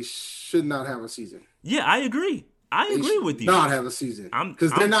should not have a season. Yeah, I agree. I agree with you. Not have a season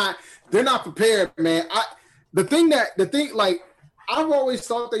because they're not prepared, man. I've always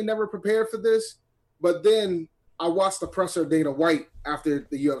thought they never prepared for this, but then. I watched the presser of Dana White after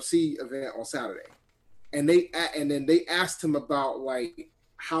the UFC event on Saturday, and then they asked him about like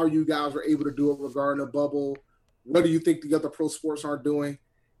how you guys were able to do it regarding the bubble. What do you think the other pro sports aren't doing?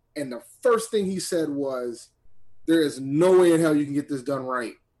 And the first thing he said was, "There is no way in hell you can get this done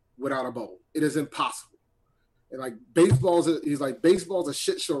right without a bubble. It is impossible." And like baseball's a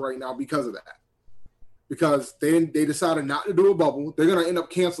shit show right now because of that. Because they decided not to do a bubble. They're gonna end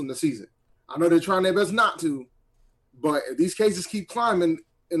up canceling the season. I know they're trying their best not to. But if these cases keep climbing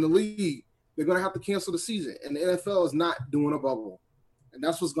in the league, they're going to have to cancel the season. And the NFL is not doing a bubble. And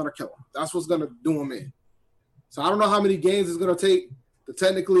that's what's going to kill them. That's what's going to do them in. So I don't know how many games it's going to take to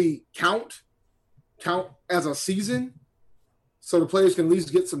technically count as a season so the players can at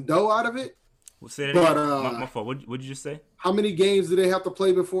least get some dough out of it. Well, say that again. My fault. What did you just say? How many games do they have to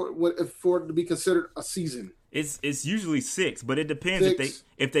play for it to be considered a season? It's usually 6, but it depends 6.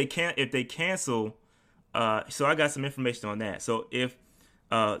 if they cancel. So I got some information on that. So if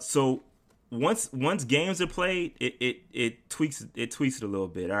once games are played, it tweaks it a little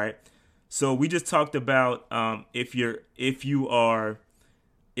bit. All right. So we just talked about if you earned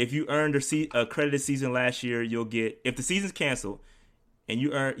a credited season last year, you'll get, if the season's canceled and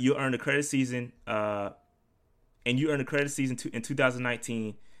you earn a credit season in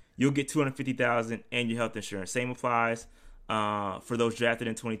 2019, you'll get $250,000 and your health insurance. Same applies. For those drafted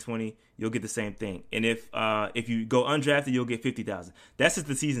in 2020, you'll get the same thing. And if you go undrafted, you'll get $50,000. That's if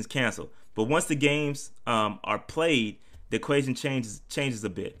the season's canceled. But once the games are played, the equation changes a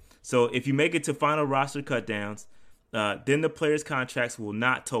bit. So if you make it to final roster cutdowns, then the players' contracts will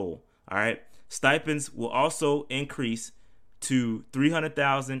not toll. All right. Stipends will also increase to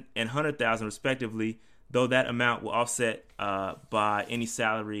 $300,000 and $100,000 respectively, though that amount will offset by any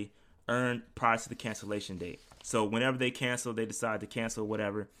salary earned prior to the cancellation date. So whenever they cancel, they decide to cancel,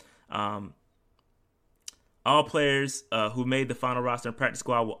 whatever. All players who made the final roster and practice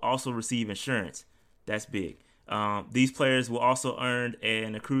squad will also receive insurance. That's big. These players will also earn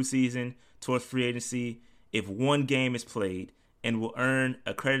an accrued season towards free agency if one game is played, and will earn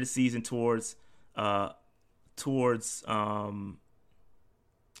a credited season towards if 3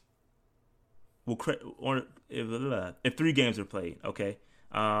 games are played. Okay,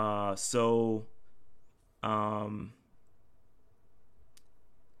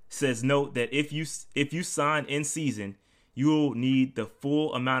 says note that if you sign in season, you will need the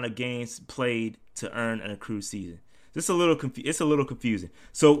full amount of games played to earn an accrued season. It's a little confusing.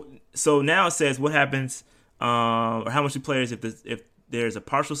 So now it says what happens, or how much the players if there's a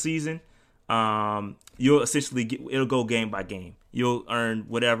partial season, you'll essentially it'll go game by game. You'll earn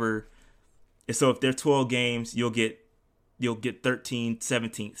whatever. So if there are 12 games, you'll get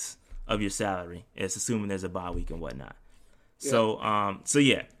 13/17 of your salary. It's assuming there's a bye week and whatnot. Yeah.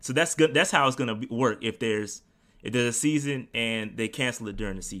 So that's good. That's how it's gonna work if there's a season and they cancel it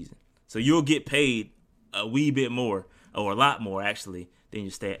during the season. So you'll get paid a wee bit more, or a lot more actually, than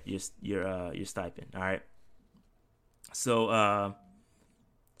your stipend. All right. So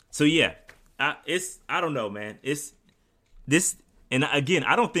yeah, I don't know, man. It's this, and again,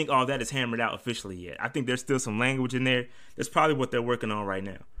 I don't think all that is hammered out officially yet. I think there's still some language in there. That's probably what they're working on right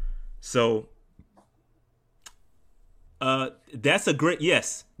now. So that's a great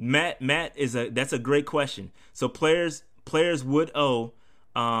Matt that's a great question. So players would owe.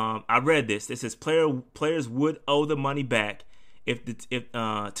 I read this. It says players would owe the money back if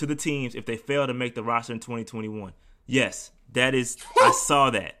to the teams if they fail to make the roster in 2021. Yes, that is. I saw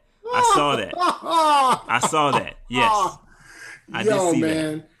that. Yes, I did see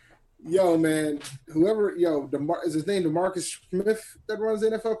that. Yo, man. Whoever, is his name DeMarcus Smith that runs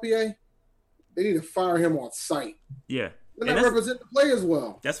the NFLPA? They need to fire him on sight. Yeah. They're not representing the players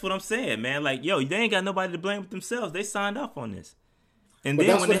well. That's what I'm saying, man. Like, they ain't got nobody to blame but themselves. They signed off on this. And but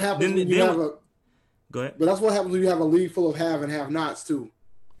then that's what happens when you have a. Go ahead. But that's what happens when you have a league full of have and have-nots too.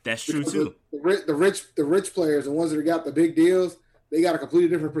 That's true too. The rich players, the ones that got the big deals, they got a completely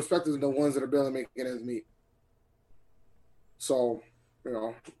different perspective than the ones that are barely making ends meet. So,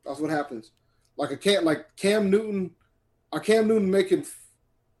 that's what happens. Like Cam Newton making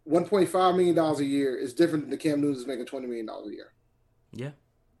 $1.5 million a year is different than the Cam Newton is making $20 million a year. Yeah.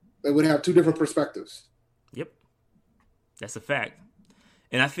 They would have two different perspectives. Yep. That's a fact.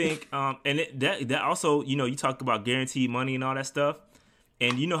 And I think, that also, you talk about guaranteed money and all that stuff,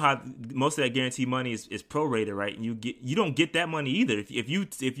 and you know how most of that guaranteed money is prorated, right? And you don't get that money either. If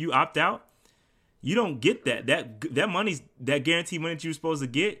you opt out, you don't get that money's that guaranteed money that you're supposed to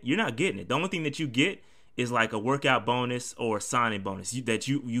get. You're not getting it. The only thing that you get is like a workout bonus or a signing bonus that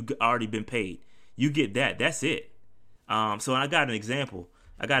you already been paid. You get that. That's it. So I got an example.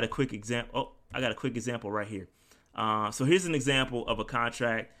 I got a quick example right here. So here's an example of a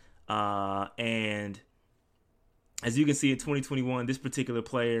contract, and as you can see in 2021, this particular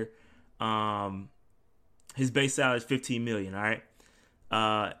player, his base salary is $15 million. All right,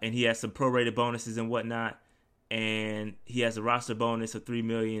 and he has some prorated bonuses and whatnot, and he has a roster bonus of $3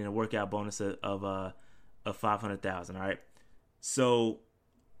 million and a workout bonus of $500,000. All right, so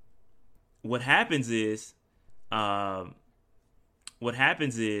what happens is that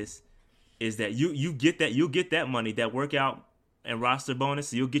you'll get that money, that workout and roster bonus.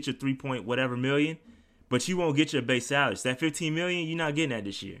 So you'll get your 3 point whatever million, but you won't get your base salary. So that $15 million, you're not getting that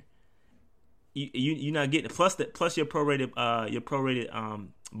this year. You're not getting plus your prorated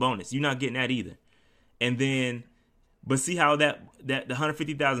bonus. You're not getting that either. And then, but see how that the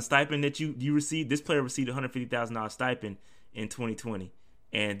 $150,000 stipend that you received. This player received a $150,000 stipend in 2020,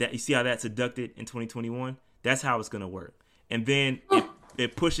 and that you see how that's deducted in 2021. That's how it's gonna work. And then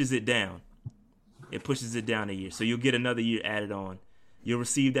it pushes it down. It pushes it down a year. So you'll get another year added on. You'll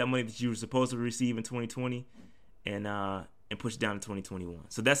receive that money that you were supposed to receive in 2020 and push it down to 2021.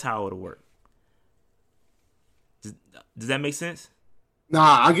 So that's how it'll work. Does that make sense?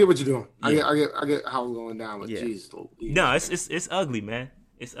 Nah, I get what you're doing. Yeah. I get how it's going down. But yeah. Geez, no, it's ugly, man.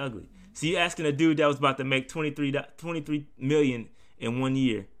 It's ugly. So you're asking a dude that was about to make $23 million in 1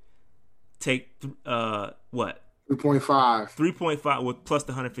 year take what? 3.5. 3.5 with plus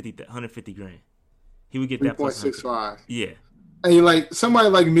the 150 grand. He would get that plus 3.65. Yeah. And like somebody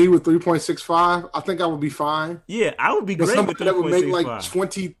like me with 3.65, I think I would be fine. Yeah, I would be great with 3.65. That would make like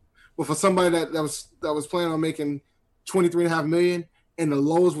 20. But for somebody that was planning on making $23.5 million, and the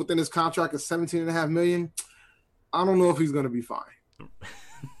lowest within his contract is $17.5 million, I don't know if he's going to be fine.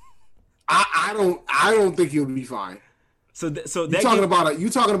 I don't think he'll be fine. So you're talking about an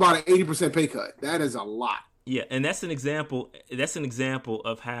 80% pay cut. That is a lot. Yeah, and that's an example. That's an example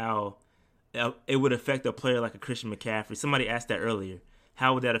of how it would affect a player like a Christian McCaffrey. Somebody asked that earlier.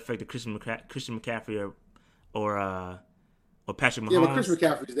 How would that affect a Christian McCaffrey Patrick Mahomes. Yeah, but Chris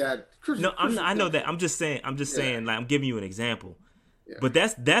McCaffrey's dad. I know that. I'm just saying. Like, I'm giving you an example. Yeah. But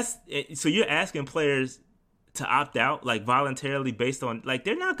that's so you're asking players to opt out, like, voluntarily, based on, like,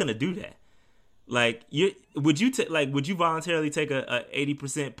 they're not gonna do that. Like, would you voluntarily take a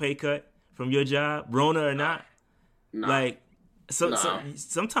 80% pay cut from your job, Rona or not? No. Like, so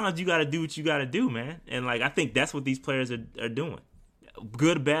sometimes you got to do what you got to do, man. And, like, I think that's what these players are doing,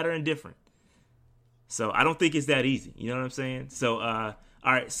 good, bad, or indifferent. So I don't think it's that easy. You know what I'm saying? So all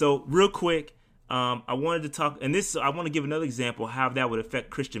right. So real quick, I wanted to talk, and I want to give another example of how that would affect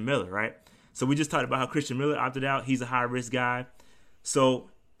Christian Miller, right? So we just talked about how Christian Miller opted out. He's a high risk guy. So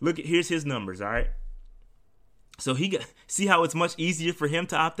here's his numbers, all right? So see how it's much easier for him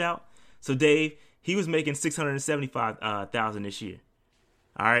to opt out? So Dave, he was making $675,000 this year.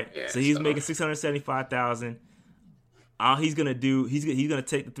 All right? Yeah, so he's making $675,000. All he's going to do, he's going to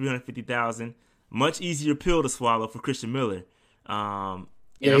take the $350,000. Much easier pill to swallow for Christian Miller.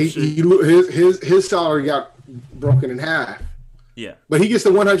 His salary got broken in half. Yeah. But he gets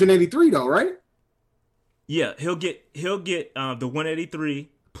the 183 though, right? Yeah, he'll get the 183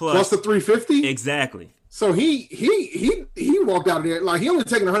 plus the 350. Exactly. So he walked out of there like he only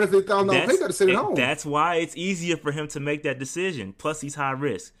taking $150,000 pay cut to sit at home. That's why it's easier for him to make that decision. Plus, he's high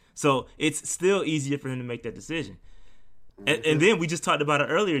risk, so it's still easier for him to make that decision. And then we just talked about it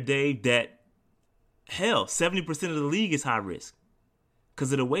earlier, Dave. That 70% of the league is high risk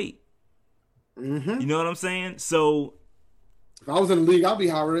because of the weight. Mm-hmm. You know what I'm saying? So if I was in the league, I'd be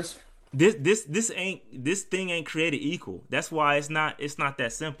high risk. This thing ain't created equal. That's why it's not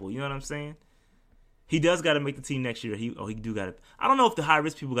that simple. You know what I'm saying? He does got to make the team next year. He do got to. I don't know if the high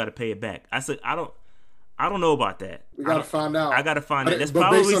risk people got to pay it back. I don't know about that. We got to find out. I got to find out. That's but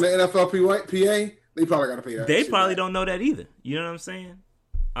probably based on the NFLPA, they probably got to pay that. They probably don't know that either. You know what I'm saying?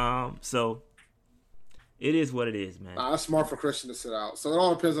 So it is what it is, man. That's smart for Christian to sit out. So it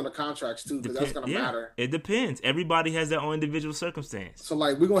all depends on the contracts too, because that's going to matter. It depends. Everybody has their own individual circumstance. So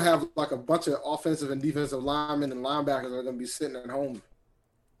like we're going to have like a bunch of offensive and defensive linemen and linebackers that are going to be sitting at home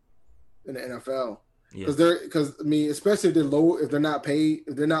in the NFL. Yeah. Because especially if they're low, if they're not paid,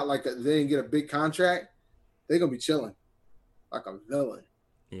 if they're not like they didn't get a big contract, they're gonna be chilling like a villain.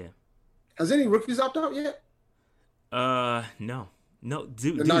 Yeah. Has any rookies opted out yet? No,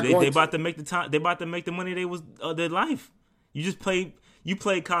 dude. They about to make the time. They about to make the money they was their life. You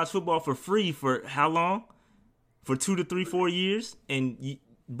played college football for free for how long? For 2 to 3, 4 years, and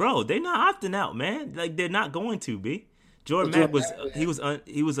bro, they're not opting out, man. Like they're not going to be. Jordan Mack was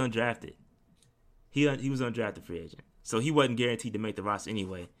undrafted. He was undrafted free agent, so he wasn't guaranteed to make the roster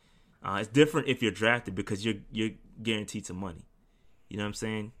anyway. It's different if you're drafted because you're guaranteed some money. You know what I'm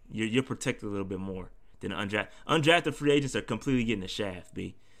saying? You're protected a little bit more than undrafted. Undrafted free agents are completely getting the shaft.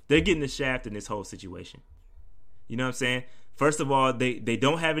 They're getting the shaft in this whole situation. You know what I'm saying? First of all, they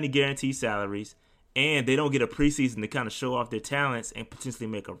don't have any guaranteed salaries, and they don't get a preseason to kind of show off their talents and potentially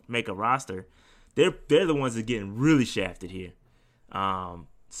make a roster. They're the ones that are getting really shafted here.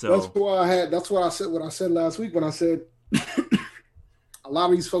 So that's what I said. What I said last week when I said a lot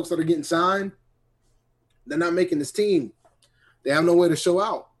of these folks that are getting signed, they're not making this team. They have no way to show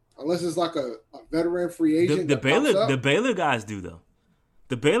out unless it's like a veteran free agent. The Baylor guys do though.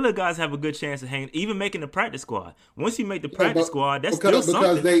 The Baylor guys have a good chance of hanging, even making the practice squad. Once you make the practice squad, that's still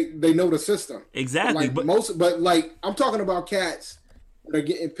something. Because they know the system exactly. But I'm talking about cats that are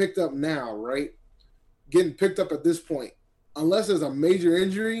getting picked up now, right? Getting picked up at this point. Unless there's a major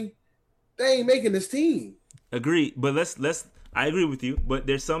injury, they ain't making this team. Agreed, but I agree with you. But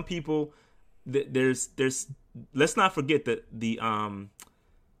there's some people that there's let's not forget that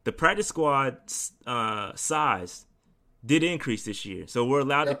the practice squad size did increase this year, so we're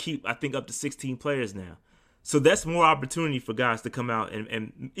allowed to keep I think up to 16 players now. So that's more opportunity for guys to come out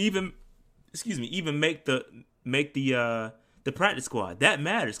and even make the practice squad. That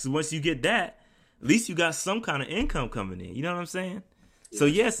matters because once you get that, at least you got some kind of income coming in. You know what I'm saying? Yeah. So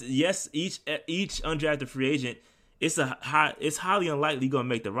yes, each undrafted free agent, it's highly unlikely you're gonna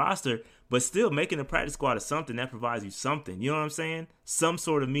make the roster, but still making a practice squad is something that provides you something. You know what I'm saying? Some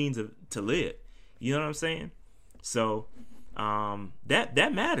sort of means to live. You know what I'm saying? So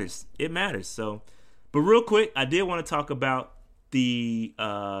that matters. It matters. So, but real quick, I did want to talk about the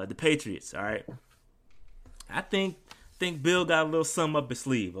Patriots. All right, I think Bill got a little something up his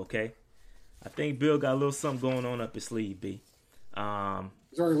sleeve. Okay. I think Bill got a little something going on up his sleeve, B. He's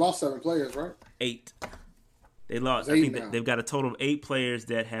already lost 7 players, right? 8. They lost. I think they've got a total of 8 players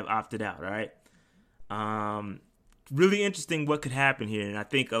that have opted out, right? Really interesting what could happen here, and I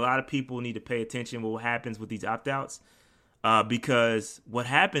think a lot of people need to pay attention to what happens with these opt-outs because what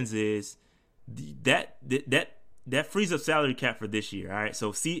happens is that frees up salary cap for this year. All right,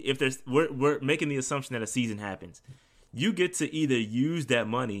 so see if we're making the assumption that a season happens. You get to either use that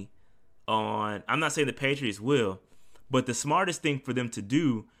money on. I'm not saying the Patriots will, but the smartest thing for them to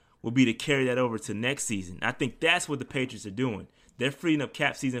do will be to carry that over to next season. I think that's what the Patriots are doing. They're freeing up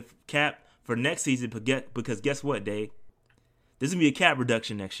cap for next season because guess what, Dave? There's gonna be a cap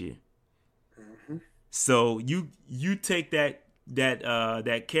reduction next year. Mm-hmm. So you take that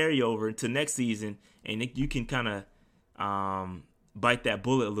carryover into next season, and you can kind of bite that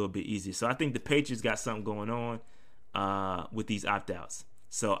bullet a little bit easier. So I think the Patriots got something going on with these opt-outs.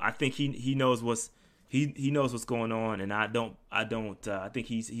 So I think he knows what's going on, and I don't. I think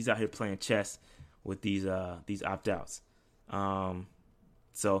he's out here playing chess with these opt-outs.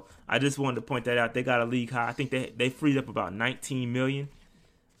 So I just wanted to point that out. They got a league high. I think they freed up about $19 million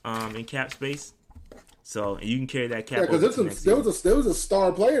in cap space. So you can carry that cap. Yeah, because there was a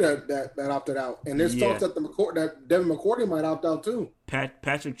star player that opted out, and there's talks that Devin McCourty might opt out too.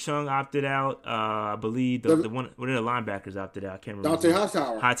 Patrick Chung opted out. I believe one of the linebackers opted out. I can't remember.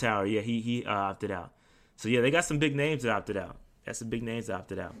 Dante Hightower. Yeah, he opted out. So yeah, they got some big names that opted out. That's some big names that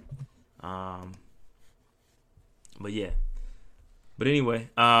opted out. But yeah. But anyway,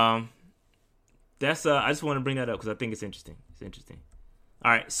 that's I just want to bring that up because I think it's interesting. It's interesting.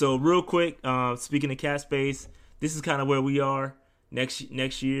 All right, so real quick, speaking of cap space, this is kind of where we are next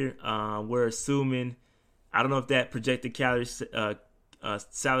year. We're assuming, I don't know if that projected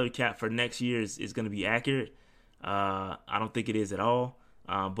salary cap for next year is going to be accurate. I don't think it is at all.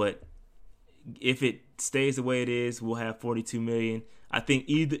 But if it stays the way it is, we'll have $42 million. I think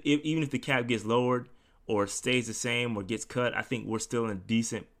even if the cap gets lowered or stays the same or gets cut, I think we're still in a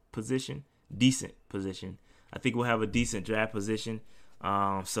decent position. I think we'll have a decent draft position.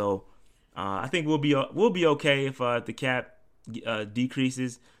 So I think we'll be okay if the cap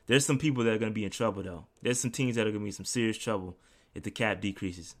decreases. There's some people that are going to be in trouble though. There's some teams that are going to be in some serious trouble if the cap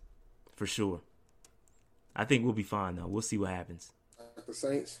decreases, for sure. I think we'll be fine though. We'll see what happens. The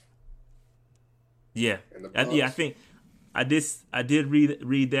Saints. Yeah, I think I did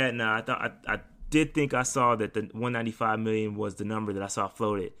read that, and I did think I saw that the $195 million was the number that I saw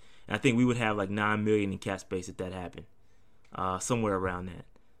floated, and I think we would have like $9 million in cap space if that happened, somewhere around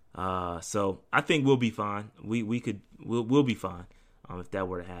that. So I think we'll be fine. We'll be fine if that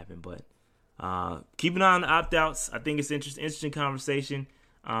were to happen. But keep an eye on the opt-outs. I think it's interesting conversation.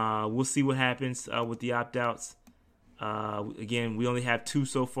 We'll see what happens with the opt-outs. Again, we only have 2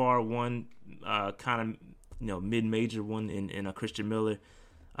 so far. One kind of mid-major one in Christian Miller.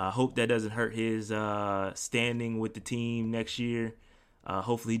 Hope that doesn't hurt his standing with the team next year.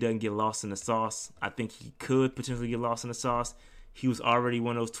 Hopefully he doesn't get lost in the sauce. I think he could potentially get lost in the sauce. He was already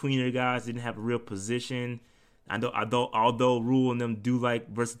one of those tweener guys, didn't have a real position. Although Rule and them do like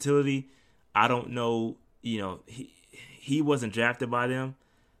versatility, I don't know. He wasn't drafted by them.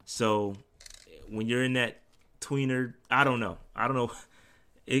 So when you're in that tweener, I don't know.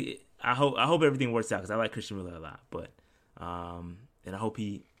 I hope everything works out because I like Christian Miller a lot. But and I hope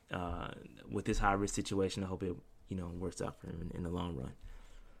he, with this high risk situation, I hope it works out for him in the long run.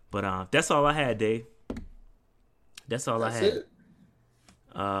 But that's all I had, Dave. That's all I had. It.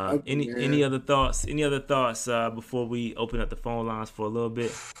 Any other thoughts? Any other thoughts before we open up the phone lines for a little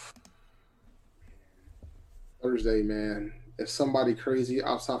bit? Thursday, man. If somebody crazy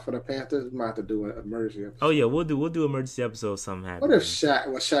outside for the Panthers, we might have to do an emergency episode. Oh yeah, we'll do emergency episode. Something happens. What if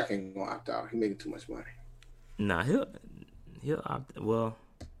Shaq ain't gonna opt out? He making too much money. Nah, he'll opt. Well,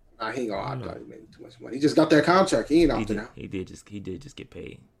 nah, he ain't gonna opt out. He making too much money. He just got that contract. He ain't opting out. He did just get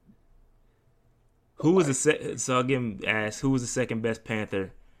paid. Who was So again, ask who was the second best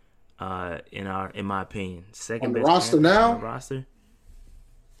Panther in my opinion. Second on the best roster Panther now. On the roster.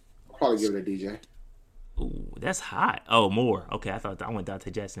 I'll probably give it to DJ. Ooh, that's hot. Oh, more. Okay, I went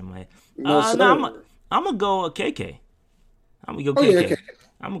Dante Jackson in my head. No, I'm gonna go KK. I'm gonna go KK. Oh, yeah, KK.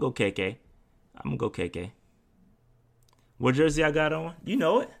 I'm gonna go KK. What jersey I got on? You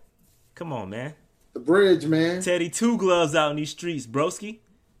know it. Come on, man. The bridge, man. Teddy 2 gloves out in these streets, broski.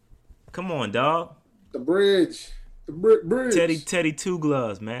 Come on, dog. The bridge. The bridge. Teddy 2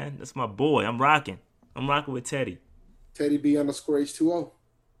 gloves, man. That's my boy. I'm rocking with Teddy. Teddy B_H2O.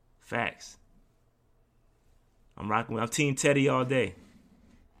 Facts. I'm Team Teddy all day.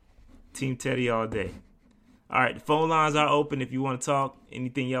 Team Teddy all day. All right, the phone lines are open if you want to talk.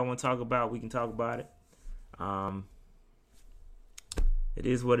 Anything y'all want to talk about, we can talk about it. It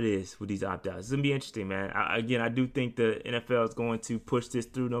is what it is with these opt-outs. It's going to be interesting, man. I do think the NFL is going to push this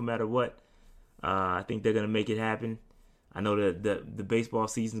through no matter what. I think they're going to make it happen. I know the baseball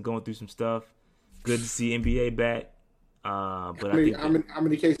season's going through some stuff. Good to see NBA back. But how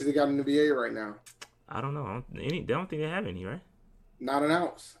many cases they got in the NBA right now? I don't know. They don't think they have any, right? Not an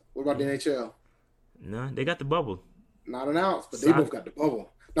ounce. What about the NHL? No, they got the bubble. Not an ounce, but they both got the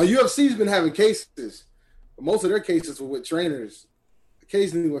bubble. Now UFC's been having cases, but most of their cases were with trainers,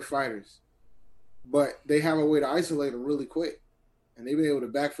 occasionally with fighters. But they have a way to isolate them really quick, and they've been able to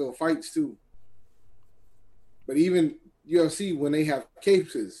backfill fights too. But even UFC, when they have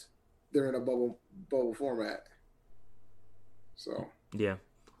cases, they're in a bubble format. So yeah,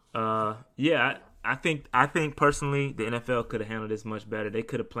 I think personally the NFL could have handled this much better. They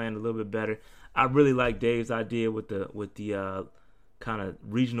could have planned a little bit better. I really like Dave's idea with the kind of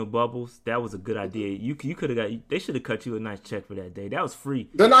regional bubbles. That was a good idea. You could have they should have cut you a nice check for that day. That was free.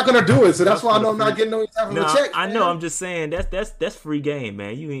 They're not gonna do it, so that's why I know I'm not getting no type of a check. I know. I'm just saying that's free game,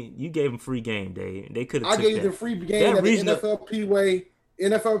 man. You gave them free game, Dave. They could have. I gave them free game that the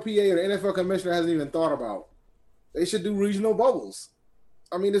NFLPA or the NFL commissioner hasn't even thought about. They should do regional bubbles.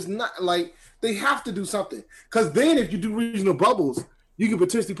 I mean, it's not like they have to do something, because then if you do regional bubbles, you can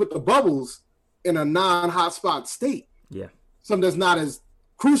potentially put the bubbles in a non-hotspot state. Yeah. Something that's not as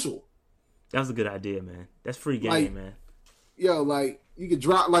crucial. That was a good idea, man. That's free game, man. Yo, like you could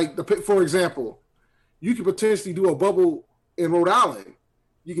drop for example, you could potentially do a bubble in Rhode Island.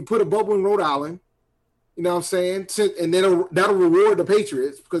 You could put a bubble in Rhode Island. You know what I'm saying? And then that'll reward the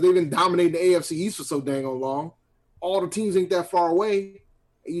Patriots because they've been dominating the AFC East for so dang long. All the teams ain't that far away.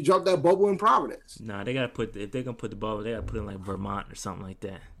 And you drop that bubble in Providence. Nah, they gotta if they're gonna put the bubble, they gotta put it in like Vermont or something like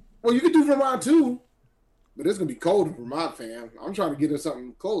that. Well, you could do Vermont too, but it's gonna be cold in Vermont, fam. I'm trying to get us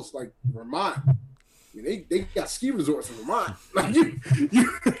something close like Vermont. I mean, they got ski resorts in Vermont. Like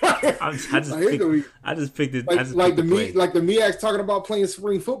I just picked it. Like the MEAC's talking about playing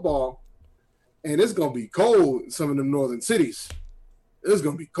spring football, and it's gonna be cold in some of them northern cities. It's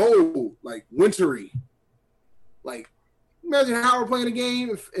gonna be cold, like wintry. Like, imagine Howard playing a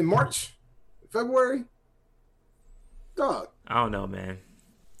game in March, February. Dog. I don't know, man.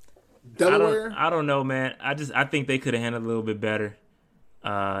 Delaware. I don't know, man. I think they could have handled it a little bit better.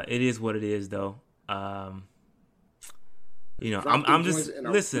 It is what it is, though. I'm just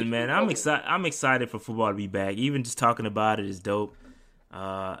listen, man. I'm excited for football to be back. Even just talking about it is dope.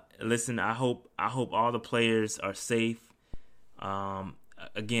 Listen, I hope all the players are safe.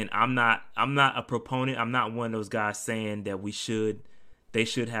 Again, I'm not a proponent. I'm not one of those guys saying that they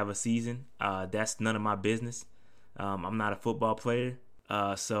should have a season. That's none of my business. I'm not a football player.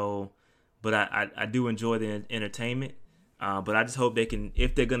 But I do enjoy the entertainment. But I just hope they can,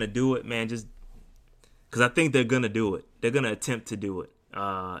 if they're gonna do it, man, just because I think they're gonna do it. They're gonna attempt to do it.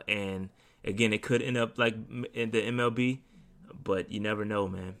 And again, it could end up like in the MLB, but you never know,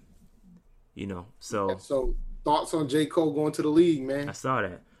 man. So thoughts on J. Cole going to the league, man? I saw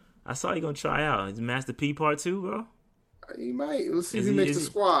that. I saw he gonna try out. Is Master P part 2, bro? He might. Let's see if he makes the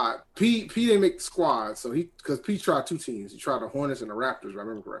squad. P didn't make the squad, so because P tried 2 teams. He tried the Hornets and the Raptors, if I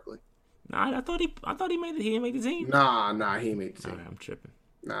remember correctly. Nah, I thought he made he didn't make the team. Nah, he didn't make the team. All right, I'm tripping.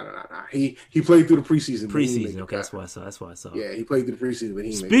 Nah. He played through the preseason. Okay, that's why I saw. Yeah, he played through the preseason, but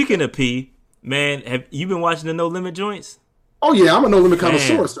he didn't Speaking of P, man, have you been watching the No Limit joints? Oh yeah, I'm a No Limit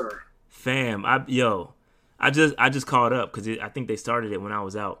connoisseur, sir. Fam, I just caught up because I think they started it when I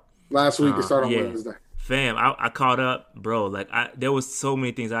was out last week. It started on Wednesday. Fam, I caught up, bro. Like there was so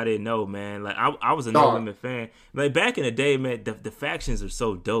many things I didn't know, man. Like I was a No Limit fan. Like back in the day, man, the factions are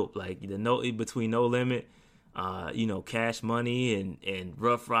so dope. Like between No Limit, Cash Money and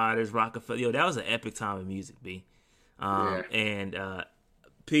Rough Riders, Rockefeller. Yo, that was an epic time of music, B. And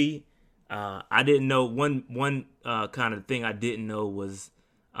P, I didn't know one kind of thing I didn't know was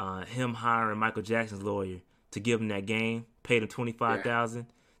him hiring Michael Jackson's lawyer to give him that game, paid him $25,000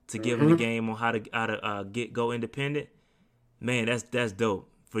 to give him the game on how to go independent. Man, that's dope.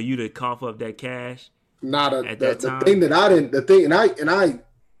 For you to cough up that cash. The thing that I didn't,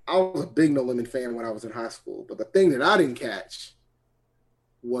 I was a big No Limit fan when I was in high school, but the thing that I didn't catch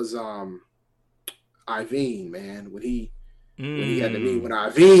was Iveen, man, when he had to meet with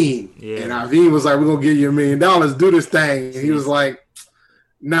Iveen, and Iveen was like, "We're gonna give you $1 million, do this thing," and he was like,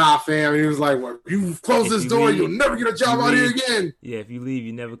 "Nah, fam." And he was like, "Well, you close this door, you'll never get a job out here again." Yeah, if you leave,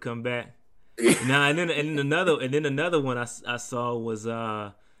 you never come back. And then another one I saw was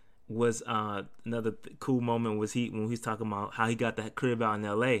another cool moment was when he's talking about how he got that crib out in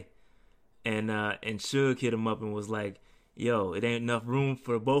L.A. and Suge hit him up and was like, "Yo, it ain't enough room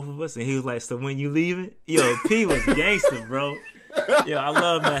for both of us," and he was like, "So when you leaving?" Yo, P was gangster, bro. Yo, I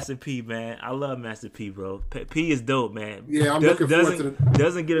love Master P, man. I love Master P, bro. P is dope, man. Yeah, I'm looking forward to it.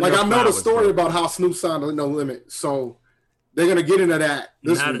 Doesn't get enough flowers, I know the story bro. about how Snoop signed No Limit, so they're gonna get into that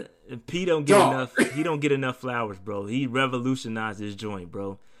this week. P don't get enough. He don't get enough flowers, bro. He revolutionized his joint,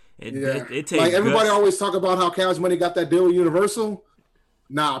 bro. It takes like everybody guts. always talk about how Cash Money got that deal with Universal.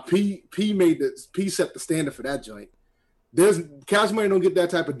 Nah, P set the standard for that joint. There's Cash Money don't get that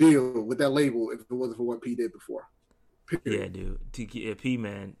type of deal with that label if it wasn't for what P did before. Yeah, dude. P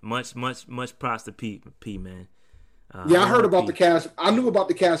man, much props to P man. I heard about the Cash. I knew about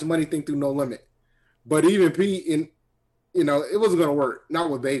the Cash Money thing through No Limit, but even P it wasn't gonna work. Not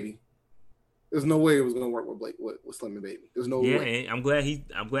with Baby. There's no way it was gonna work with Slim and Baby. There's no way. Yeah, I'm glad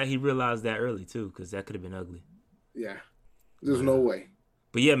he realized that early too, because that could have been ugly. Yeah, there's no way.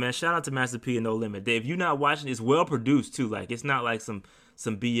 But yeah, man, shout out to Master P and No Limit. If you're not watching, it's well produced too. Like it's not like some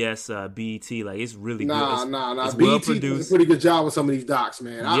BS BET. Like it's really good. It's BET well does produced. a pretty good job with some of these docs,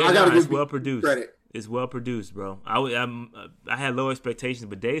 man. I gotta give well produced. Credit. It's well produced, bro. I had low expectations,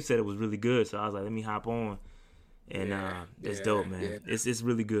 but Dave said it was really good, so I was like, let me hop on. And it's dope, man. Yeah. It's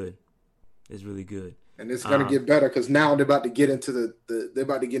really good. It's really good. And it's gonna get better because now they're about to get into the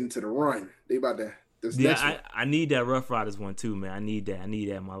run. They about to. I need that Rough Riders one too, man. I need that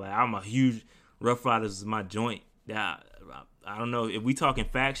in my life. I'm a huge Rough Riders is my joint. Yeah, I don't know if we talking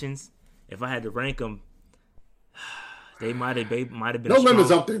factions. If I had to rank them, they might have been. No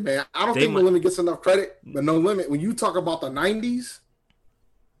Limit's up there, man. I don't think No Limit gets enough credit, but No Limit. When you talk about the '90s,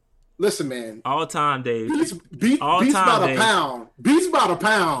 listen, man. All time, Dave. Beats about a pound. Beats about a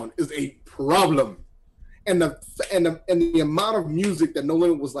pound is a problem. And the amount of music that No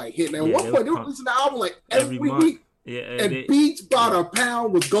Limit was like hitting. At one point, they were listening to the album like every week. Yeah, and Beats About a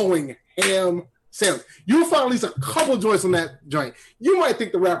Pound was going ham sandwich. You'll find at least a couple joints on that joint. You might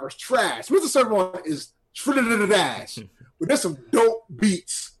think the rapper's trash. Mr. Servon is dash, but there's some dope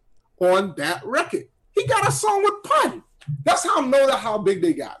beats on that record. He got a song with Pun. That's how I know how big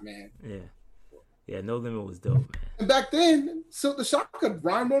they got, man. Yeah. No Limit was dope, man. And back then, Silk the Shocker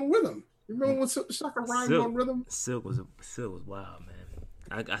rhymed on rhythm. You remember when Silk the Shocker rhymed on rhythm? Silk was wild,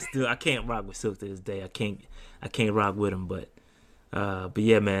 man. I can't rock with Silk to this day. I can't rock with him, but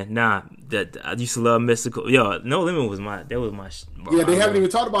yeah, man. Nah, that I used to love Mystical. Yo, No Limit was my. Yeah, they haven't even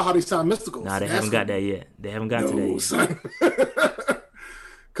talked about how they sound Mystical. Nah, they haven't got that yet. They haven't got to that yet.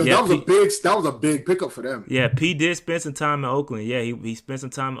 Because that was a big pickup for them. Yeah, P did spend some time in Oakland. Yeah, he spent some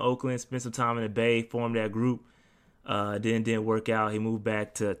time in Oakland, spent some time in the Bay, formed that group. Didn't work out. He moved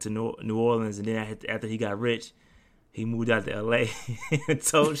back to New Orleans, and then after he got rich, he moved out to LA and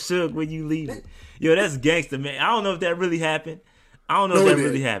told Suge, "When you leaving?" Yo, that's gangster, man. I don't know if that really happened. I don't know if that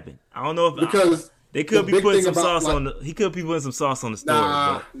really happened. I don't know if because they could be putting some sauce on the. He could be putting some sauce on the story.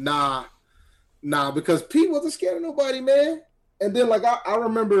 Nah. Because P wasn't scared of nobody, man. And then I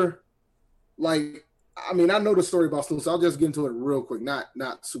remember, I know the story about Snoop, so I'll just get into it real quick. Not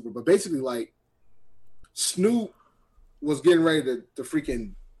super, but basically Snoop was getting ready to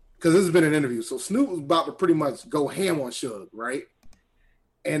freaking, because this has been an interview. So Snoop was about to pretty much go ham on Suge, right?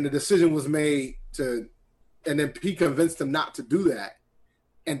 And the decision was made and then P convinced him not to do that.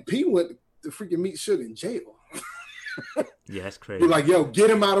 And P went to freaking meet Suge in jail. Yeah, that's crazy. He's like, yo, get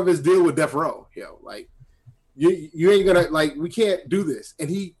him out of his deal with Death Row. Yo, you ain't gonna, we can't do this. And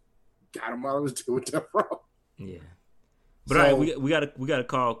he got him out of his deal with Death Row. Yeah. But all right, we gotta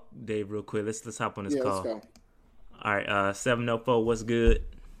call Dave real quick. Let's hop on this call. Let's go. All right, 704, what's good?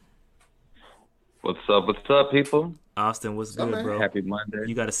 What's up, people? Austin, what's good, bro? Happy Monday.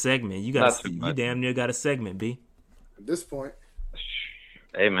 You got a segment. You damn near got a segment, B. At this point.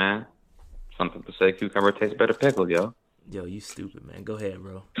 Hey, man. Some people say cucumber tastes better pickled, yo. Yo, you stupid, man. Go ahead,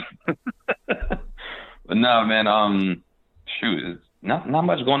 bro. But no, man, it's not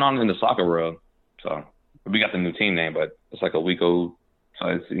much going on in the soccer world. So we got the new team name, but it's like a week old. So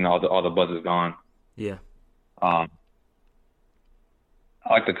it's, all the buzz is gone. Yeah. I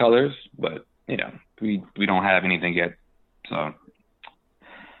like the colors, but we don't have anything yet. So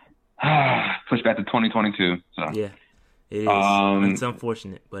push back to 2022. So yeah, it is. It's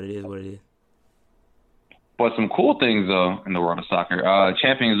unfortunate, but it is what it is. But some cool things though in the world of soccer.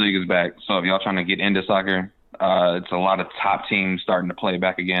 Champions League is back. So if y'all trying to get into soccer, it's a lot of top teams starting to play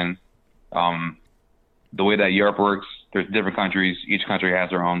back again. The way that Europe works, there's different countries. Each country has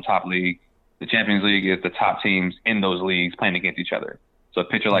their own top league. The Champions League is the top teams in those leagues playing against each other. So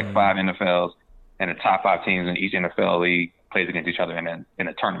picture like 5 NFLs, and the top 5 teams in each NFL league plays against each other in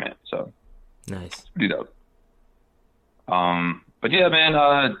a tournament. So nice, pretty dope. But yeah, man,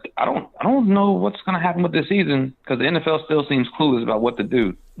 I don't know what's gonna happen with this season because the NFL still seems clueless about what to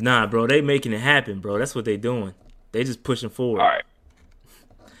do. Nah, bro, they making it happen, bro. That's what they doing. They just pushing forward. All right.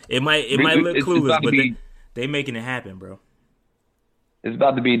 It might look clueless, but they making it happen, bro. It's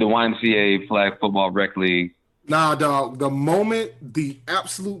about to be the YMCA Flag Football Rec League, Nah, dog. The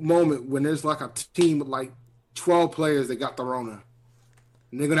absolute moment when there's like a team with like 12 players that got the Rona,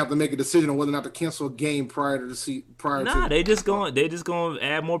 and they're gonna have to make a decision on whether or not to cancel a game prior to Nah, they just going to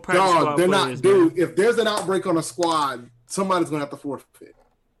add more practice dog, squad they're players, not, dude. man. If there's an outbreak on a squad, somebody's gonna have to forfeit.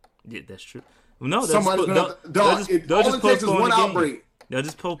 Yeah, that's true. No, Somebody's gonna have to, dog. All it takes is one outbreak. They'll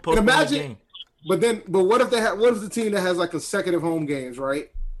just postpone the game. But what if what if the team that has like consecutive home games,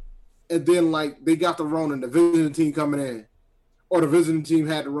 right? And then like they got the Rona, the visiting team coming in, or the visiting team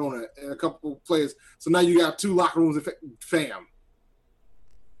had the Rona and a couple of players. So now you got 2 locker rooms. Fam,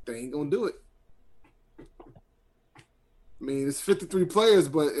 they ain't gonna do it. I mean, it's 53 players,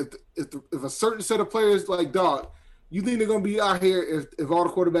 but if a certain set of players like dog, you think they're gonna be out here if all the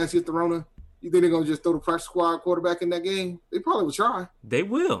quarterbacks get the Rona? You think they're gonna just throw the practice squad quarterback in that game? They probably would try. They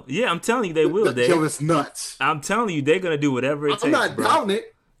will. Yeah, I'm telling you, they will. Yo, it's nuts. I'm telling you, they're gonna do whatever it takes. I'm not doubting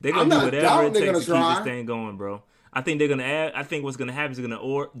it. They're gonna do whatever it takes to keep this thing going, bro. I think they're gonna add. I think what's gonna happen is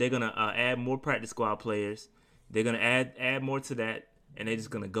they're gonna add more practice squad players. They're gonna add more to that, and they're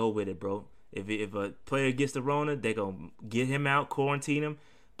just gonna go with it, bro. If a player gets the Rona, they're gonna get him out, quarantine him,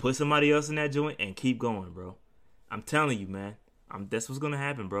 put somebody else in that joint, and keep going, bro. I'm telling you, man. That's what's gonna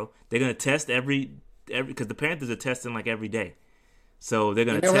happen, bro. They're gonna test every because the Panthers are testing like every day. So they're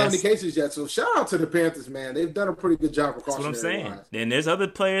gonna. They don't have any cases yet. So shout out to the Panthers, man. They've done a pretty good job. That's what I'm saying. And there's other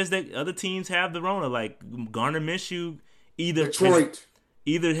players that other teams have the Rona, like Garner Minshew.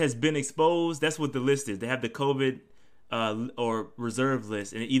 Either has been exposed. That's what the list is. They have the COVID or reserve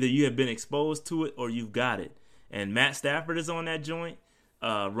list, and either you have been exposed to it or you've got it. And Matt Stafford is on that joint.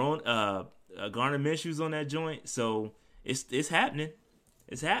 Garner Minshew's on that joint. So it's happening.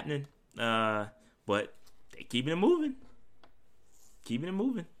 It's happening. But they keeping it moving. Keeping it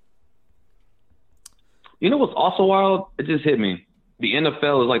moving. You know what's also wild? It just hit me. The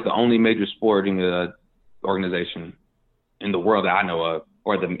NFL is like the only major sporting organization in the world that I know of,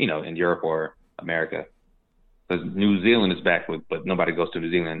 or in Europe or America. Because New Zealand is back but nobody goes to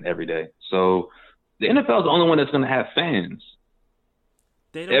New Zealand every day. So the NFL is the only one that's going to have fans.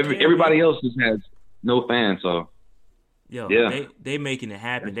 Everybody else just has no fans. So yeah, they making it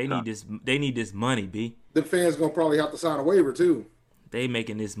happen. They need this money, B. The fans gonna probably have to sign a waiver too. They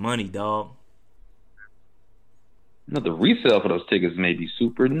making this money, dog. No, the resale for those tickets may be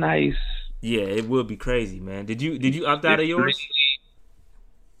super nice. Yeah, it will be crazy, man. Did you opt out of yours?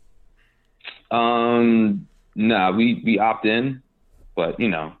 Nah, we opt in, but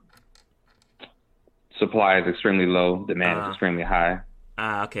supply is extremely low, demand is extremely high.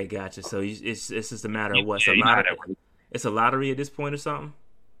 Okay, gotcha. So it's just a matter of what? It's a lottery at this point or something?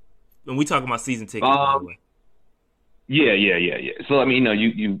 When we talking about season tickets, by the way. Yeah. So I mean,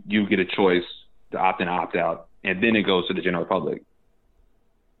 you get a choice to opt in, opt out, and then it goes to the general public.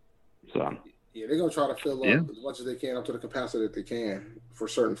 So yeah, they're gonna try to fill up as much as they can up to the capacity that they can for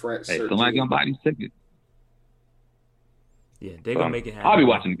certain friends. Hey, somebody gonna buy these tickets. Yeah, they're gonna make it happen. I'll be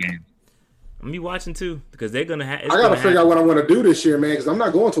watching the game. I'm gonna be watching too because they're gonna have. I gotta figure out what I want to do this year, man. Because I'm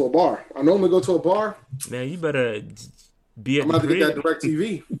not going to a bar. I normally go to a bar. Man, you better be at I'm about to get that Direct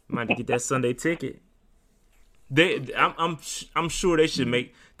TV. I'm about to get that Sunday ticket. I'm sure they should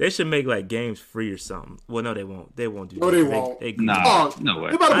make like games free or something. Well, no, they won't. They won't do that. No, they won't. No way.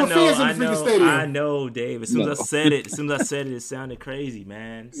 They about to put fans in the freaking stadium. I know, Dave. As soon as I said it, it sounded crazy,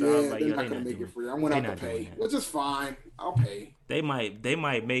 man. So I was like, they're not gonna make it free. I'm gonna have to pay, which is fine. I'll pay. They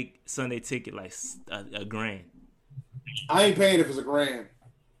might make Sunday ticket like a grand. I ain't paying if it's $1,000.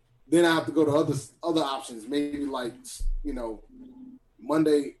 Then I have to go to other options. Maybe like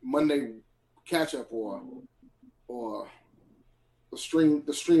Monday catch up or the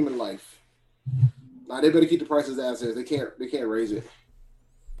streaming life. Now they better keep the prices as is. They can't raise it.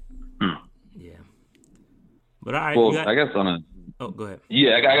 Yeah. But all right. Well, I guess on a. Oh, go ahead.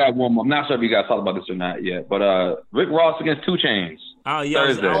 Yeah, I got one more. I'm not sure if you guys talked about this or not yet, but Rick Ross against 2 Chainz. Oh yeah,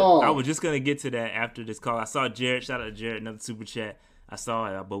 I was just gonna get to that after this call. I saw Jared. Shout out to Jared. Another super chat. I saw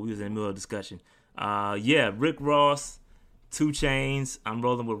it, but we was in the middle of discussion. Yeah, Rick Ross, 2 Chainz. I'm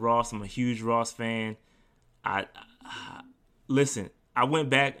rolling with Ross. I'm a huge Ross fan. Listen. I went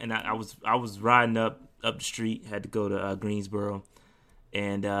back and I was riding up the street. Had to go to Greensboro,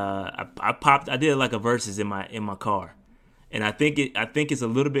 and I did like a versus in my car, and I think it's a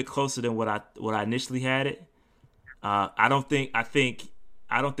little bit closer than what I initially had it. I don't think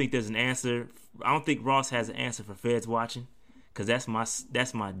there's an answer. I don't think Ross has an answer for Feds watching. Cause that's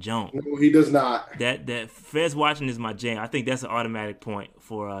my junk. No, he does not. That Feds watching is my jam. I think that's an automatic point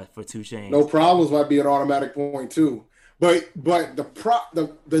for 2 Chainz. No Problems might be an automatic point too. But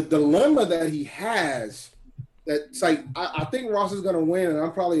the dilemma that he has, that's like I think Ross is gonna win, and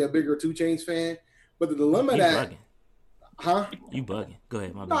I'm probably a bigger 2 Chainz fan. But the dilemma bugging. Huh? You bugging. Go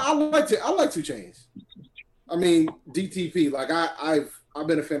ahead, my No, bad. I like 2 Chainz. I mean, DTP. Like I've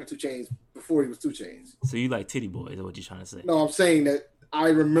been a fan of 2 Chainz before he was 2 Chainz. So you like Titty Boy? Is what you're trying to say? No, I'm saying that I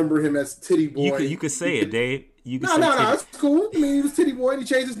remember him as Titty Boy. You could say it, Dave. You can No, it's cool. I mean, he was Titty Boy and he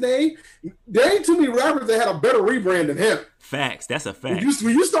changed his name. There ain't too many rappers that had a better rebrand than him. Facts. That's a fact.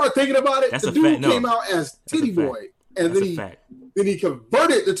 When you start thinking about it, That's the a dude fact. No, came out as Titty Boy, and then he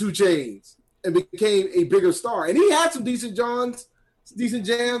converted the 2 Chainz and became a bigger star. And he had some decent jams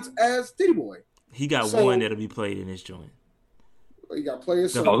as Titty Boy. He got one that'll be played in this joint. He got Player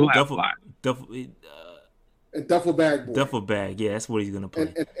Circle. And Duffel Bag Boy. Duffel Bag, yeah, that's what he's gonna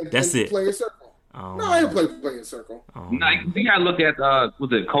play. That's and it. Player Circle. No, I didn't play Player Circle. No, you gotta look at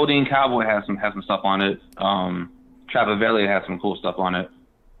was it Codeine Cowboy has some stuff on it. Trapavelli has some cool stuff on it.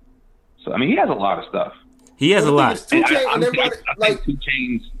 So I mean, he has a lot of stuff. He has a lot. I think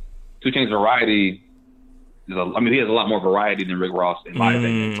 2 Chainz variety. He has a lot more variety than Rick Ross in my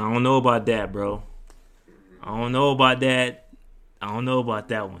opinion. I don't know about that, bro. I don't know about that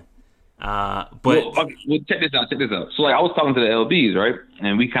one. But well, check this out. So like I was talking to the LBs, right?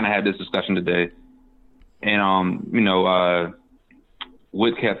 And we kind of had this discussion today. And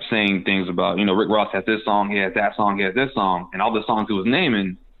Whit kept saying things about, Rick Ross has this song, he has that song, he has this song, and all the songs he was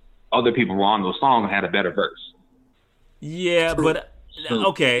naming, other people were on those songs and had a better verse. Yeah, but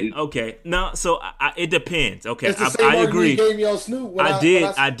okay. No, so it depends. Okay, I agree. Gave me on Snoop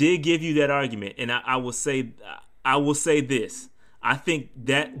I did give you that argument, and I will say this. I think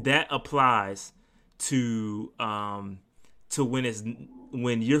that applies to when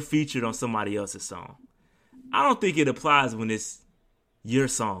you're featured on somebody else's song. I don't think it applies when it's your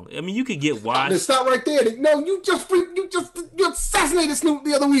song. I mean, you could get watched. Stop right there. No, you assassinated Snoop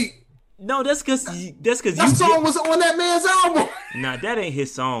the other week. No, that's because that song was on that man's album. Nah, that ain't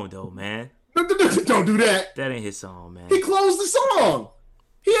his song though, man. Don't do that. That ain't his song, man. He closed the song.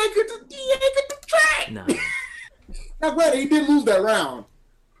 He ain't get the track. Nah. Now, granted, he did lose that round,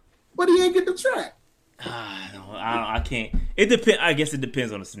 but he ain't get the track. I can't. It depends. I guess it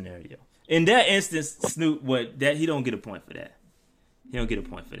depends on the scenario. In that instance, Snoop, he don't get a point for that. He don't get a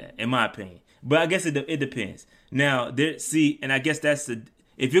point for that, in my opinion. But I guess it depends. Now, and I guess that's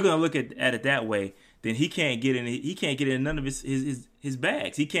if you're gonna look at it that way, then he can't get in. He can't get in none of his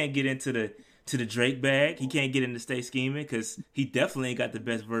bags. He can't get into the Drake bag. He can't get into Stay Scheming because he definitely ain't got the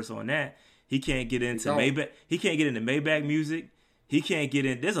best verse on that. He can't get into Maybach. He can't get into Maybach music. He can't get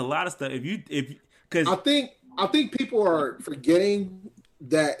in. There's a lot of stuff. Because I think people are forgetting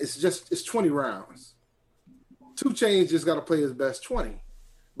that it's 20 rounds. 2 Chainz just got to play his best 20.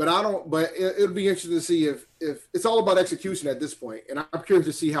 But it'll be interesting to see if it's all about execution at this point. And I'm curious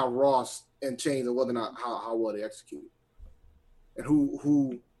to see how Ross and Chainz and whether or not how well they execute, and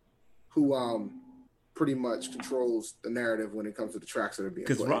who pretty much controls the narrative when it comes to the tracks that are being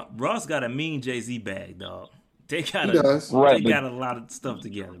played. Because Ross got a mean Jay-Z bag, dog. They got a lot of stuff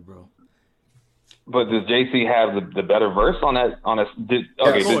together, bro. But does Jay-Z have the better verse on that? Did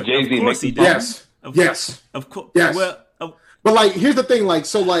Jay-Z make the Yes. Yes. Of course. Yes. Well, but like, here's the thing. Like,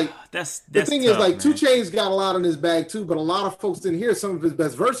 so like, that's the thing tough, is like, man. 2 Chainz got a lot in his bag too, but a lot of folks didn't hear some of his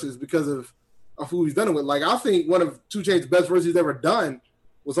best verses because of who he's done it with. Like, I think one of 2 Chainz's best verses he's ever done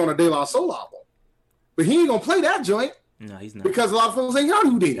was on a De La Soul album, but he ain't gonna play that joint. No, he's not, because a lot of folks ain't heard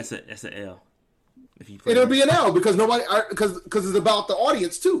who did it. That's an L. It'll be an L because because it's about the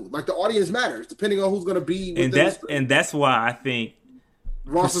audience too. Like, the audience matters depending on who's going to be. And that's why I think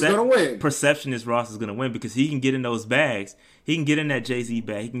Ross is going to win. Perception is Ross is going to win because he can get in those bags. He can get in that Jay-Z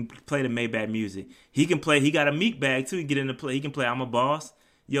bag. He can play the Maybach music. He can play. He got a Meek bag too. He can get in the play. He can play I'm a Boss.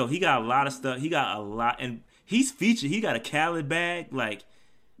 Yo, he got a lot of stuff. He got a lot, and he's featured. He got a Khaled bag. Like,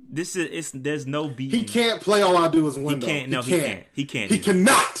 there's no beat. He can't play All I Do Is Win. He can't. No, he can't. He can't. He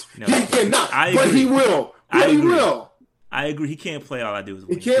cannot. No. He cannot. But he will. He will. I agree. He can't play All I Do Is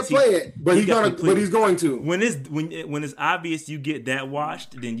Win. He can't play it, but he's going to. When it's obvious you get that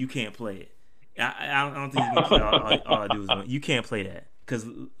washed, then you can't play it. I don't think you can play all I Do Is Win. You can't play that because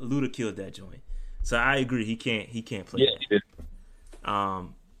Luda killed that joint. So I agree. He can't play that. He did.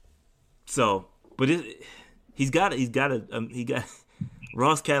 So, but he got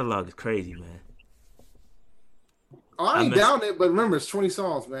Ross' catalog is crazy, man. Oh, I ain't down it, but remember, it's 20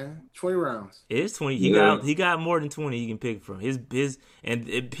 songs, man. 20 rounds. It's 20. He got more than 20 he can pick from.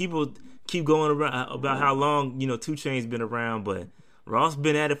 People keep going around about how long 2 Chainz been around, but Ross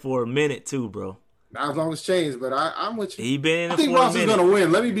been at it for a minute too, bro. Not as long as Chainz, but I'm with you. He been. I think Ross is gonna win.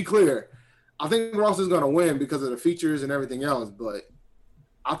 Let me be clear. I think Ross is gonna win because of the features and everything else, but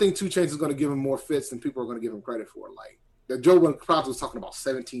I think 2 Chainz is gonna give him more fits than people are gonna give him credit for. Like, The Joe Crowder was talking about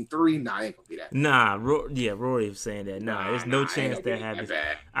 17-3. Nah, I ain't gonna be that. Nah, Rory was saying that. There's no chance that happens.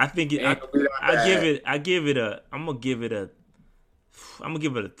 I think I'm gonna give it a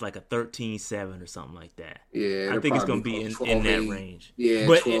like a 13-7 or something like that. Yeah, I think it's gonna be in that range. Yeah,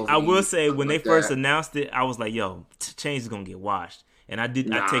 but I will say when they first announced it, I was like, "Yo, Change is gonna get washed," and I take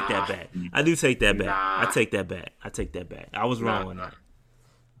that back. I do take that back. I take that back. I was wrong on that.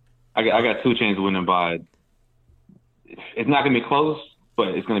 I got 2 Chainz winning by. It's not gonna be close, but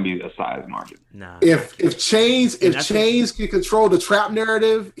it's gonna be a size margin. Nah. If Chainz can control the trap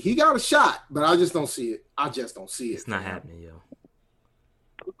narrative, he got a shot. But I just don't see it. It's not happening, yo.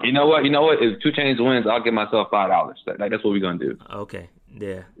 You know what? If 2 Chainz wins, I'll give myself $5. That's what we're gonna do. Okay.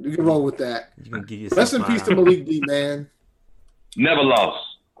 Yeah. You can roll with that. You can give yourself Rest in peace to Malik B, man. Never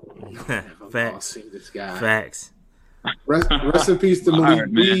lost. Facts. See this guy. Facts. Rest in peace to Malik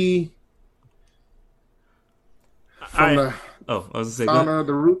B. I was gonna say founder of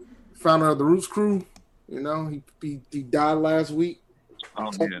the Roots crew. You know, he died last week.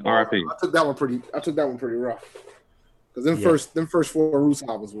 Oh yeah, R.I.P. I took that one pretty rough. Because them first 4 Roots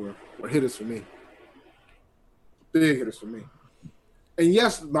albums were hitters for me. Big hitters for me. And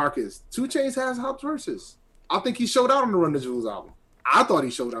yes, Marcus, 2 Chainz has hot verses. I think he showed out on the Run the Jewels album. I thought he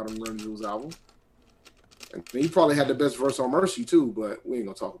showed out on the Run the Jewels album. And he probably had the best verse on Mercy too, but we ain't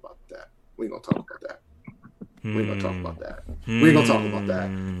gonna talk about that. We ain't gonna talk about that.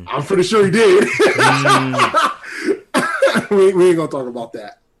 I'm pretty sure he did. we ain't gonna talk about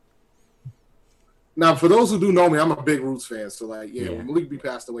that. Now, for those who do know me, I'm a big Roots fan. So, when Malik B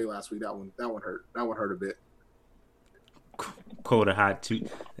passed away last week, that one hurt. That one hurt a bit. Cold or hot too.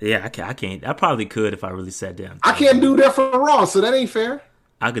 Yeah, I can't. I probably could if I really sat down. I can't do that for Ross, so that ain't fair.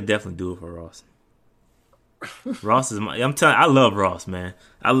 I could definitely do it for Ross. Ross is I'm telling you, I love Ross, man.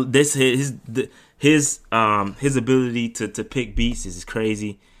 His ability to pick beats is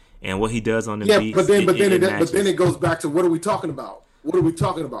crazy, and what he does on the beats. But then it goes back to what are we talking about? What are we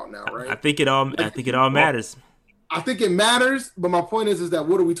talking about now, right? I think it all matters. I think it matters, but my point is that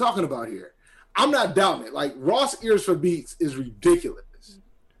what are we talking about here? I'm not doubting it. Like, Ross ears for beats is ridiculous.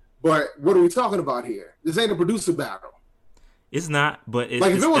 But what are we talking about here? This ain't a producer battle. It's not, but if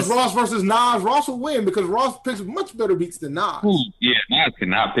it was Ross versus Nas, Ross would win because Ross picks much better beats than Nas. Yeah, Nas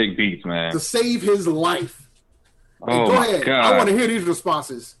cannot pick beats, man. To save his life. Oh, go ahead. God. I want to hear these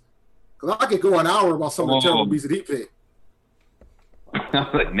responses. Because I could go an hour about some of the terrible beats that he picked.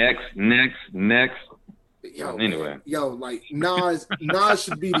 Like, next. Anyway. Like, Nas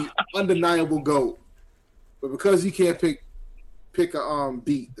should be the undeniable GOAT. But because he can't pick a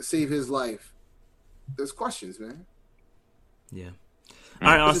beat to save his life, there's questions, man. Yeah. All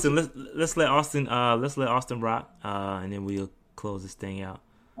right, Austin. Let's let Austin rock, and then we'll close this thing out.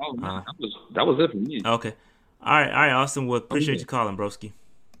 Oh man, that was it for me. Okay. All right, Austin. Well, appreciate you calling, broski.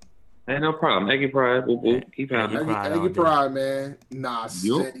 Hey, no problem. Eggy Pride. We'll keep having Eggy Pride, man. Nas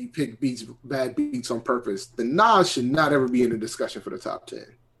said he picked bad beats on purpose. The Nas should not ever be in the discussion for the top 10.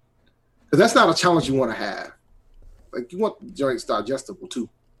 Because that's not a challenge you want to have. Like, you want the joints digestible too.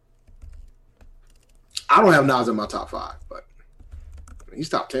 I don't have Nas in my top 5, but he's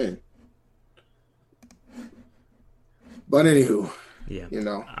top 10. But anywho, they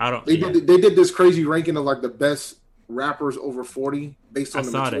did this crazy ranking of like the best rappers over 40 based on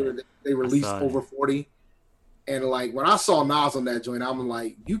the material that they released over 40. And like when I saw Nas on that joint, I'm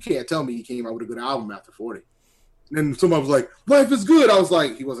like, you can't tell me he came out with a good album after 40. And then somebody was like, Life is Good. I was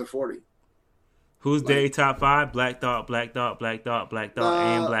like, he wasn't 40. Who's Dave top 5? Black Thought, and Black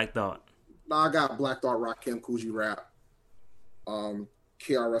Thought. Nah, I got Black Thought, Rakim, Coogee Rap,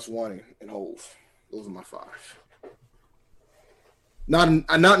 KRS-One, and Hove. Those are my 5. Not in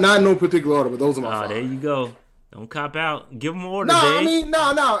no particular order, but those are my 5. There you go. Don't cop out. Give them order, No, Dave.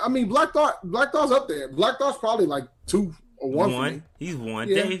 I mean, Black Thought's up there. Black Thought's probably like 2 or 1 for me. He's 1.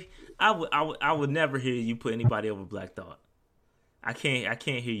 Yeah. Dave, I would never hear you put anybody over Black Thought. I can't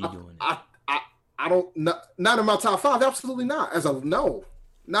hear you doing it. I don't. Not in my top 5. Absolutely not. As a no,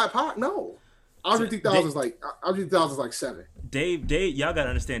 not pot. No. Andre 3000 is like 7. Dave, y'all gotta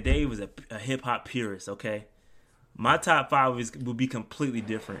understand. Dave was a hip hop purist. Okay, my top 5 would be completely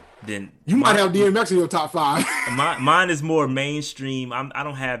different than you might have DMX in your top 5. Mine is more mainstream. I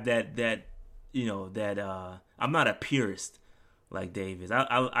don't have that. I'm not a purist like Dave is.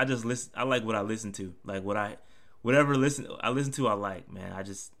 I just listen. I like what I listen to. Like whatever I listen to, I like, man.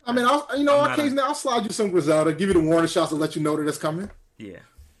 Occasionally I'll slide you some Griselda, give you the warning shots to let you know that it's coming. Yeah.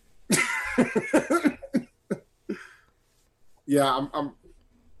 Yeah, I'm.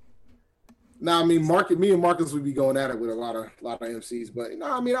 Now, me and Marcus would be going at it with a lot of MCs, but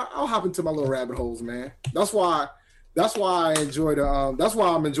I'll hop into my little rabbit holes, man. That's why That's why I enjoy the. That's why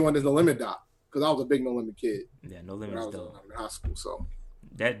I'm enjoying this No Limit doc, because I was a big No Limit kid. Yeah, No Limit is dope. In high school, so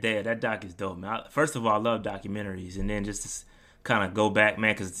that doc is dope, man. First of all, I love documentaries, and then just to kind of go back,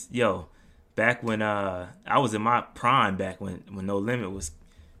 man, because back when I was in my prime, back when No Limit was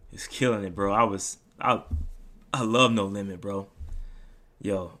killing it, bro. I love No Limit, bro.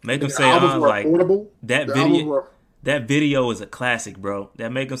 Yo, make them say like that video. That video is a classic, bro.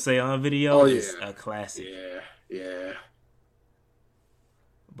 That Make them say video is a classic. Yeah.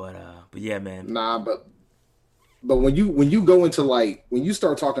 But yeah, man. Nah, but when you go into like when you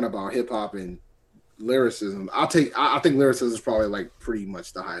start talking about hip hop and lyricism, I think lyricism is probably like pretty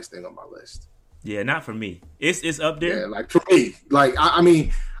much the highest thing on my list. Yeah, not for me. It's up there. Yeah, like for me, like I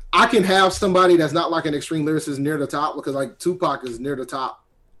mean, I can have somebody that's not like an extreme lyricist near the top because like Tupac is near the top,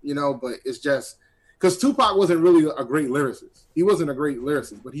 but it's just because Tupac wasn't really a great lyricist. He wasn't a great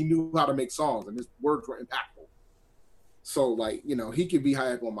lyricist, but he knew how to make songs and his words were impactful. So like, he could be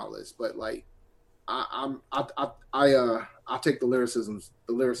high up on my list, but like I take the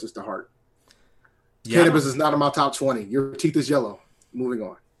lyricist to heart. Yeah. Cannabis is not in my top 20. Your Teeth is Yellow. Moving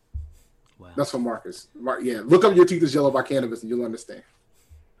on. Wow. That's from Marcus. Yeah, look up Your Teeth is Yellow by Cannabis and you'll understand.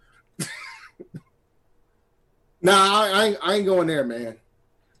 Nah, I ain't going there, man.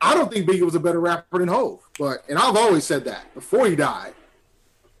 I don't think Biggie was a better rapper than Hov, and I've always said that before he died,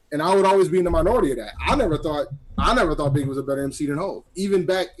 and I would always be in the minority of that. I never thought Biggie was a better MC than Hov, even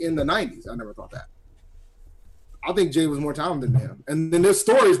back in the '90s. I never thought that. I think Jay was more talented than him, and then there's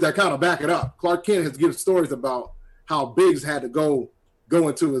stories that kind of back it up. Clark Kent has given stories about how Biggs had to go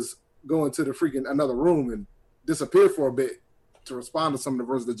into the freaking another room and disappear for a bit to respond to some of the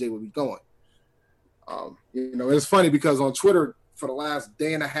verses that Jay would be going. It's funny because on Twitter for the last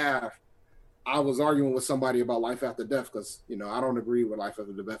day and a half, I was arguing with somebody about Life After Death because, I don't agree with Life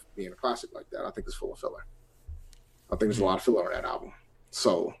After Death being a classic like that. I think it's full of filler. I think there's a lot of filler on that album.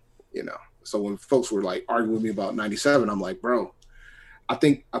 So, so when folks were like arguing with me about 97, I'm like, bro, I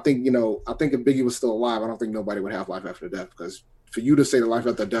think if Biggie was still alive, I don't think nobody would have Life After Death because for you to say that Life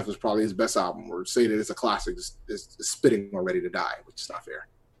After Death is probably his best album or say that it's a classic is spitting on Ready to Die, which is not fair.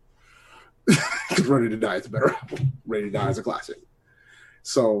 Because Ready to Die is a better album. Ready to Die is a classic.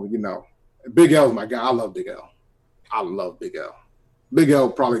 So, Big L is my guy. I love Big L. Big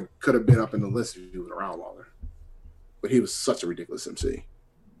L probably could have been up in the list if he was around longer. But he was such a ridiculous MC.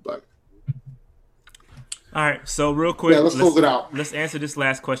 But all right, so real quick, let's close it out. Let's answer this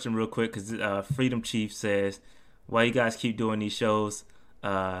last question real quick because Freedom Chief says, why you guys keep doing these shows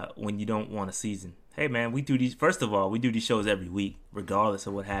when you don't want a season? Hey, man, we do these. First of all, we do these shows every week, regardless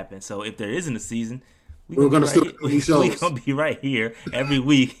of what happens. So if there isn't a season, we're going to be right here every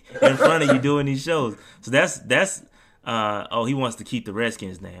week in front of you doing these shows. So that's he wants to keep the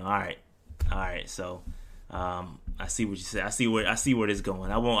Redskins name. All right. So I see what you said. I see where this is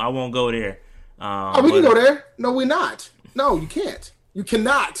going. I won't go there. We can go there. No, we're not. No, you can't. You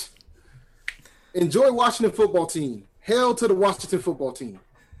cannot. Enjoy Washington football team. Hail to the Washington football team.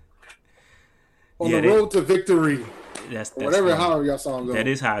 On the road to victory. That's however y'all song goes. That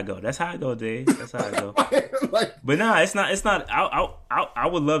is how I go. That's how I go, Dave. That's how I go. But nah, it's not. I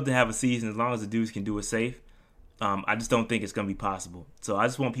would love to have a season as long as the dudes can do it safe. I just don't think it's gonna be possible. So I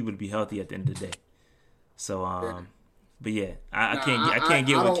just want people to be healthy at the end of the day. So but yeah, I can't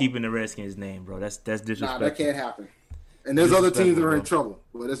get with keeping the Redskins name, bro. That's disrespectful. Nah, that can't happen. And there's other teams that are in trouble,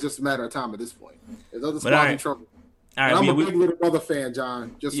 but it's just a matter of time at this point. There's other squads in trouble. All right, I'm a big Little Brother fan,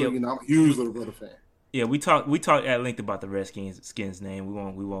 John. Just so you know, I'm a huge Little Brother fan. Yeah, we talked at length about the Redskins name.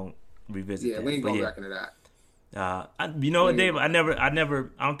 We won't revisit that. Yeah, we ain't going back into that. You know what, Dave? I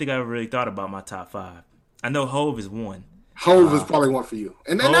don't think I ever really thought about my top 5. I know Hov is one. Hov is probably one for you,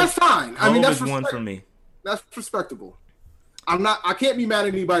 and that's fine. I mean, that's one for me. That's respectable. I can't be mad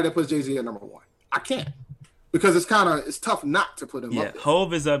at anybody that puts Jay-Z at number 1. I can't. Because it's tough not to put him up there.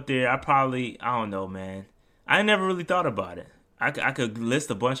 Hov is up there. I don't know, man. I never really thought about it. I could list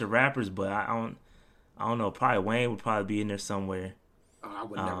a bunch of rappers, but I don't know. Probably Wayne would probably be in there somewhere. Oh, I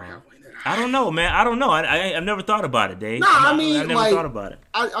would never have Wayne there. I don't know, man. I don't know. I've never thought about it, Dave. I never thought about it.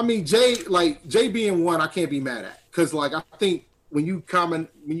 I mean, Jay being one, I can't be mad at. Because, I think when you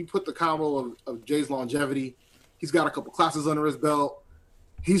put the combo of Jay's longevity, he's got a couple classes under his belt.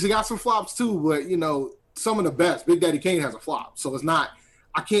 He's got some flops, too, but, some of the best. Big Daddy Kane has a flop. So it's not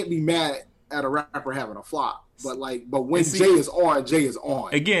 – I can't be mad at a rapper having a flop. But when Jay is on, Jay is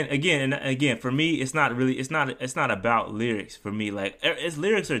on. Again, for me, it's not really, it's not about lyrics for me. His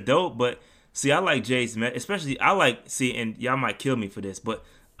lyrics are dope, but see, I like Jay's, especially and y'all might kill me for this, but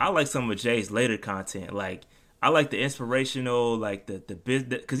I like some of Jay's later content. I like the inspirational, the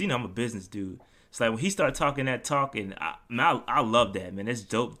business, because I'm a business dude. It's like when he started talking that talk, and I love that, man. It's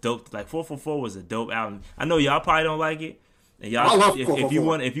dope. Like 444 was a dope album. I know y'all probably don't like it, and y'all I love if you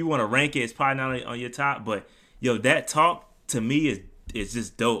want to rank it, it's probably not on your top. But yo, that talk to me is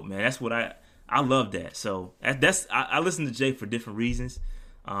just dope, man. That's what I love that. So I listen to Jay for different reasons,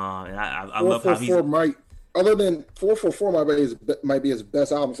 and I love how he's other than 444 might be his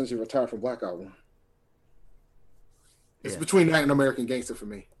best album since he retired from Black Album. It's between that and American Gangster for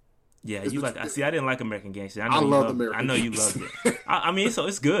me. Yeah, I didn't like American Gangster. I love American. I know you loved it. I mean,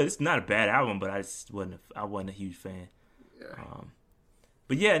 it's good. It's not a bad album, but I wasn't a huge fan. Yeah.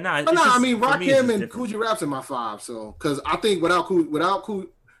 But yeah, I mean, Rakim and Coogee Rap's in my 5. So, because I think without Coogee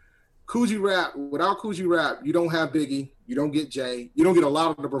Rap, you don't have Biggie, you don't get Jay, you don't get a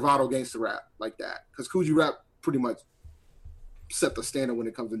lot of the bravado gangster rap like that. Because Coogee Rap pretty much set the standard when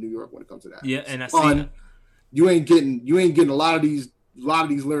it comes to New York. When it comes to that, yeah, and I see. You ain't getting a lot of these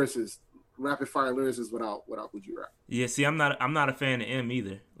lyricists, rapid fire lyricists without Coogee Rap. Yeah, see, I'm not a fan of M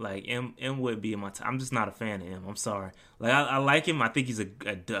either. Like M would be in my I'm just not a fan of M. I'm sorry. Like I like him. I think he's a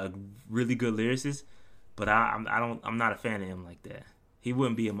really good lyricist, but I'm not a fan of him like that. He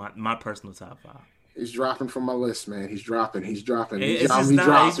wouldn't be in my personal top 5. He's dropping from my list, man. He's dropping. He is dropping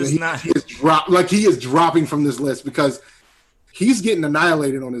from this list because he's getting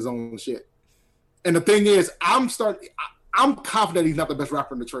annihilated on his own shit. And the thing is, I'm confident he's not the best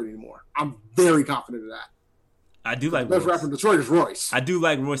rapper in Detroit anymore. I'm very confident of that. I do like the best rapper in Detroit is Royce. I do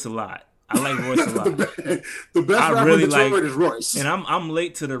like Royce a lot. I like Royce a lot. the best rapper in Detroit is Royce. And I'm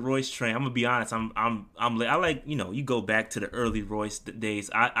late to the Royce train. I'm gonna be honest. I'm late. I like, you go back to the early Royce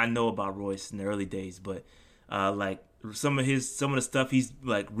days. I know about Royce in the early days, but like some of the stuff he's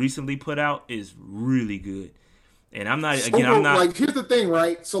like recently put out is really good. And I'm not like, here's the thing,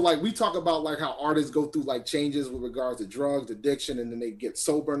 right? So like we talk about like how artists go through like changes with regards to drugs, addiction, and then they get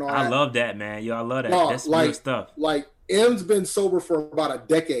sober and all that. I love that, man. Yo, I love that. That's real stuff. Like M's been sober for about a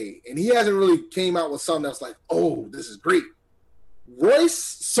decade, and he hasn't really came out with something that's like, oh, this is great.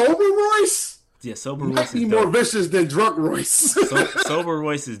 Sober Royce? Yeah, sober Royce might be more vicious than drunk Royce. Sober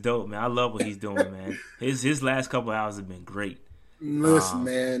Royce is dope, man. I love what he's doing, man. His last couple hours have been great. Listen,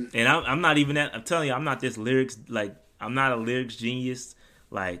 man. And I'm not even that. I'm telling you, I'm not this lyrics. Like, I'm not a lyrics genius.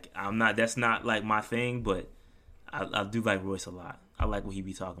 Like, I'm not. That's not like my thing. But I do like Royce a lot. I like what he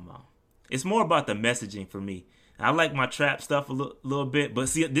be talking about. It's more about the messaging for me. I like my trap stuff a little bit. But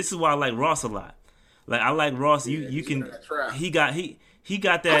see, this is why I like Ross a lot. Like, I like Ross. You can. He got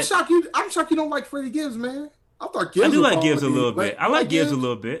that. I'm shocked you don't like Freddie Gibbs, man. I thought Gibbs. I do like Gibbs a little bit. I like Gibbs a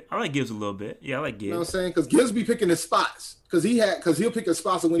little bit. I like Gibbs a little bit. Yeah, I like Gibbs. You know what I'm saying? Because Gibbs be picking his spots. Because he'll pick his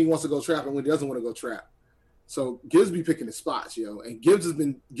spots when he wants to go trap and when he doesn't want to go trap. So Gibbs be picking his spots, yo. And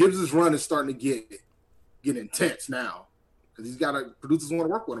Gibbs' run is starting to get intense now. Because he's got producers want to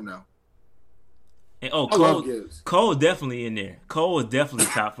work with him now. And Cole definitely in there. Cole is definitely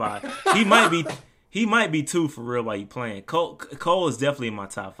top 5. He might be 2 for real while you playing. Cole is definitely in my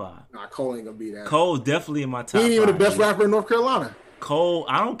top 5. Nah, Cole ain't gonna be that. Cole definitely in my top 5. He ain't even the best rapper in North Carolina. Cole,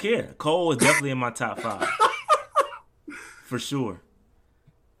 I don't care. Cole is definitely in my top 5. For sure.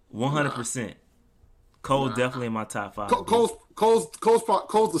 100%. Cole definitely in my top 5. Cole's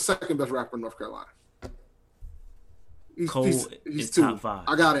the second best rapper in North Carolina. Cole is 2. top 5.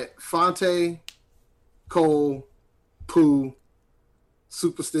 I got it. Fonte, Cole, Pooh,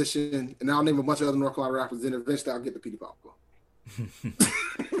 Superstition, and I'll name a bunch of other North Carolina rappers. Then eventually I'll get to Petey Pablo.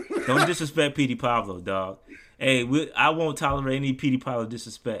 Don't disrespect Petey Pablo, dog. Hey, I won't tolerate any Petey Pablo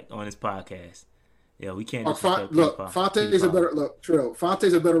disrespect on this podcast. Yeah, we can't disrespect Petey Pablo.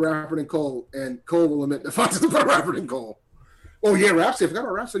 Fonte's a better rapper than Cole, and Cole will admit that Fonte's a better rapper than Cole. Oh yeah, Rhapsody. I forgot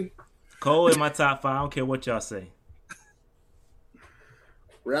about Rhapsody. Cole in my top 5. I don't care what y'all say.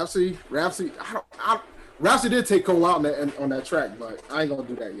 Rhapsody. Rhapsody did take Cole out on that track, but I ain't gonna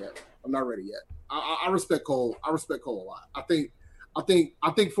do that yet. I'm not ready yet. I respect Cole. I respect Cole a lot. I think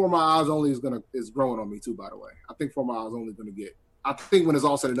For My Eyes Only is growing on me too. By the way, I think For My Eyes Only is gonna get. I think when it's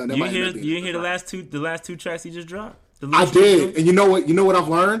all said and done, you didn't hear the last two tracks he just dropped. I did, and you know what I've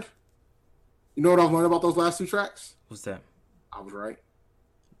learned. You know what I've learned about those last 2 tracks? What's that? I was right.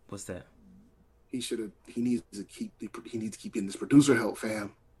 What's that? He needs to keep getting this producer help,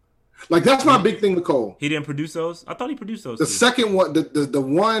 fam. Like, that's my big thing with Cole. He didn't produce those? I thought he produced those. The second one, the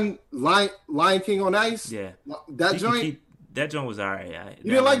one Lion King on Ice. Yeah. That joint. That joint was all right.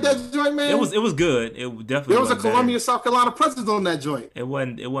 You didn't like that joint, man? It was good. It definitely. There was a Columbia, South Carolina president on that joint. It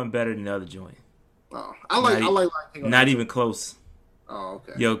wasn't better than the other joint. Oh, I like Lion King. Not even close. Oh,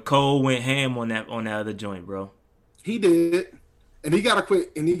 okay. Yo, Cole went ham on that other joint, bro. He did. And he gotta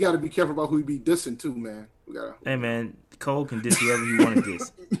quit, and he gotta be careful about who he be dissing too, man. Hey man, Cole can diss whoever he want to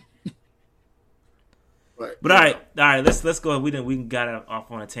diss. But all right. Let's go. We got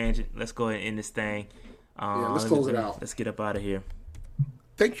off on a tangent. Let's go ahead and end this thing. Let's close it out. Let's get up out of here.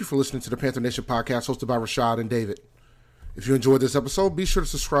 Thank you for listening to the Panther Nation podcast hosted by Rashad and David. If you enjoyed this episode, be sure to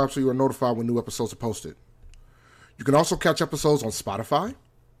subscribe so you are notified when new episodes are posted. You can also catch episodes on Spotify,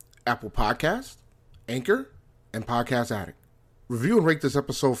 Apple Podcasts, Anchor, and Podcast Addict. Review and rate this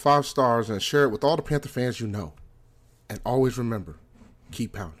episode 5 stars and share it with all the Panther fans you know. And always remember,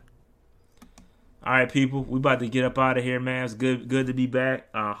 keep pounding. All right, people, we about to get up out of here, man. It's good to be back.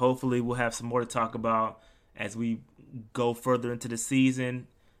 Hopefully, we'll have some more to talk about as we go further into the season.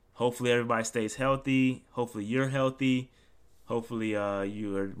 Hopefully, everybody stays healthy. Hopefully, you're healthy. Hopefully,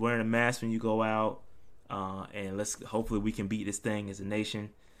 you are wearing a mask when you go out. And hopefully we can beat this thing as a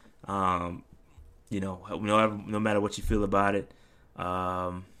nation. No matter what you feel about it.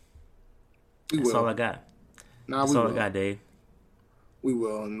 That's all I got. That's all I got, Dave. We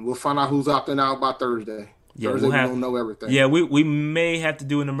will, and we'll find out who's opting out by Thursday. Yeah, Thursday, we don't know everything. Yeah, we may have to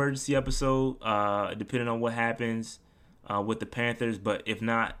do an emergency episode, depending on what happens with the Panthers. But if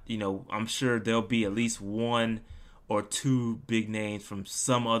not, I'm sure there'll be at least 1 or 2 big names from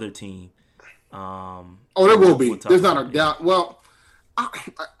some other team. There will be. There's not a doubt. Well,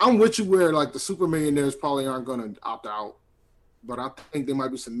 I'm with you where like the super millionaires probably aren't going to opt out, but I think there might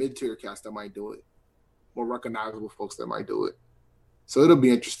be some mid-tier cast that might do it. More recognizable folks that might do it. So it'll be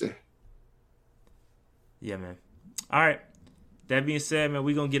interesting. Yeah, man. All right. That being said, man,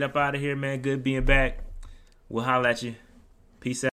 we're going to get up out of here, man. Good being back. We'll holler at you. Peace out.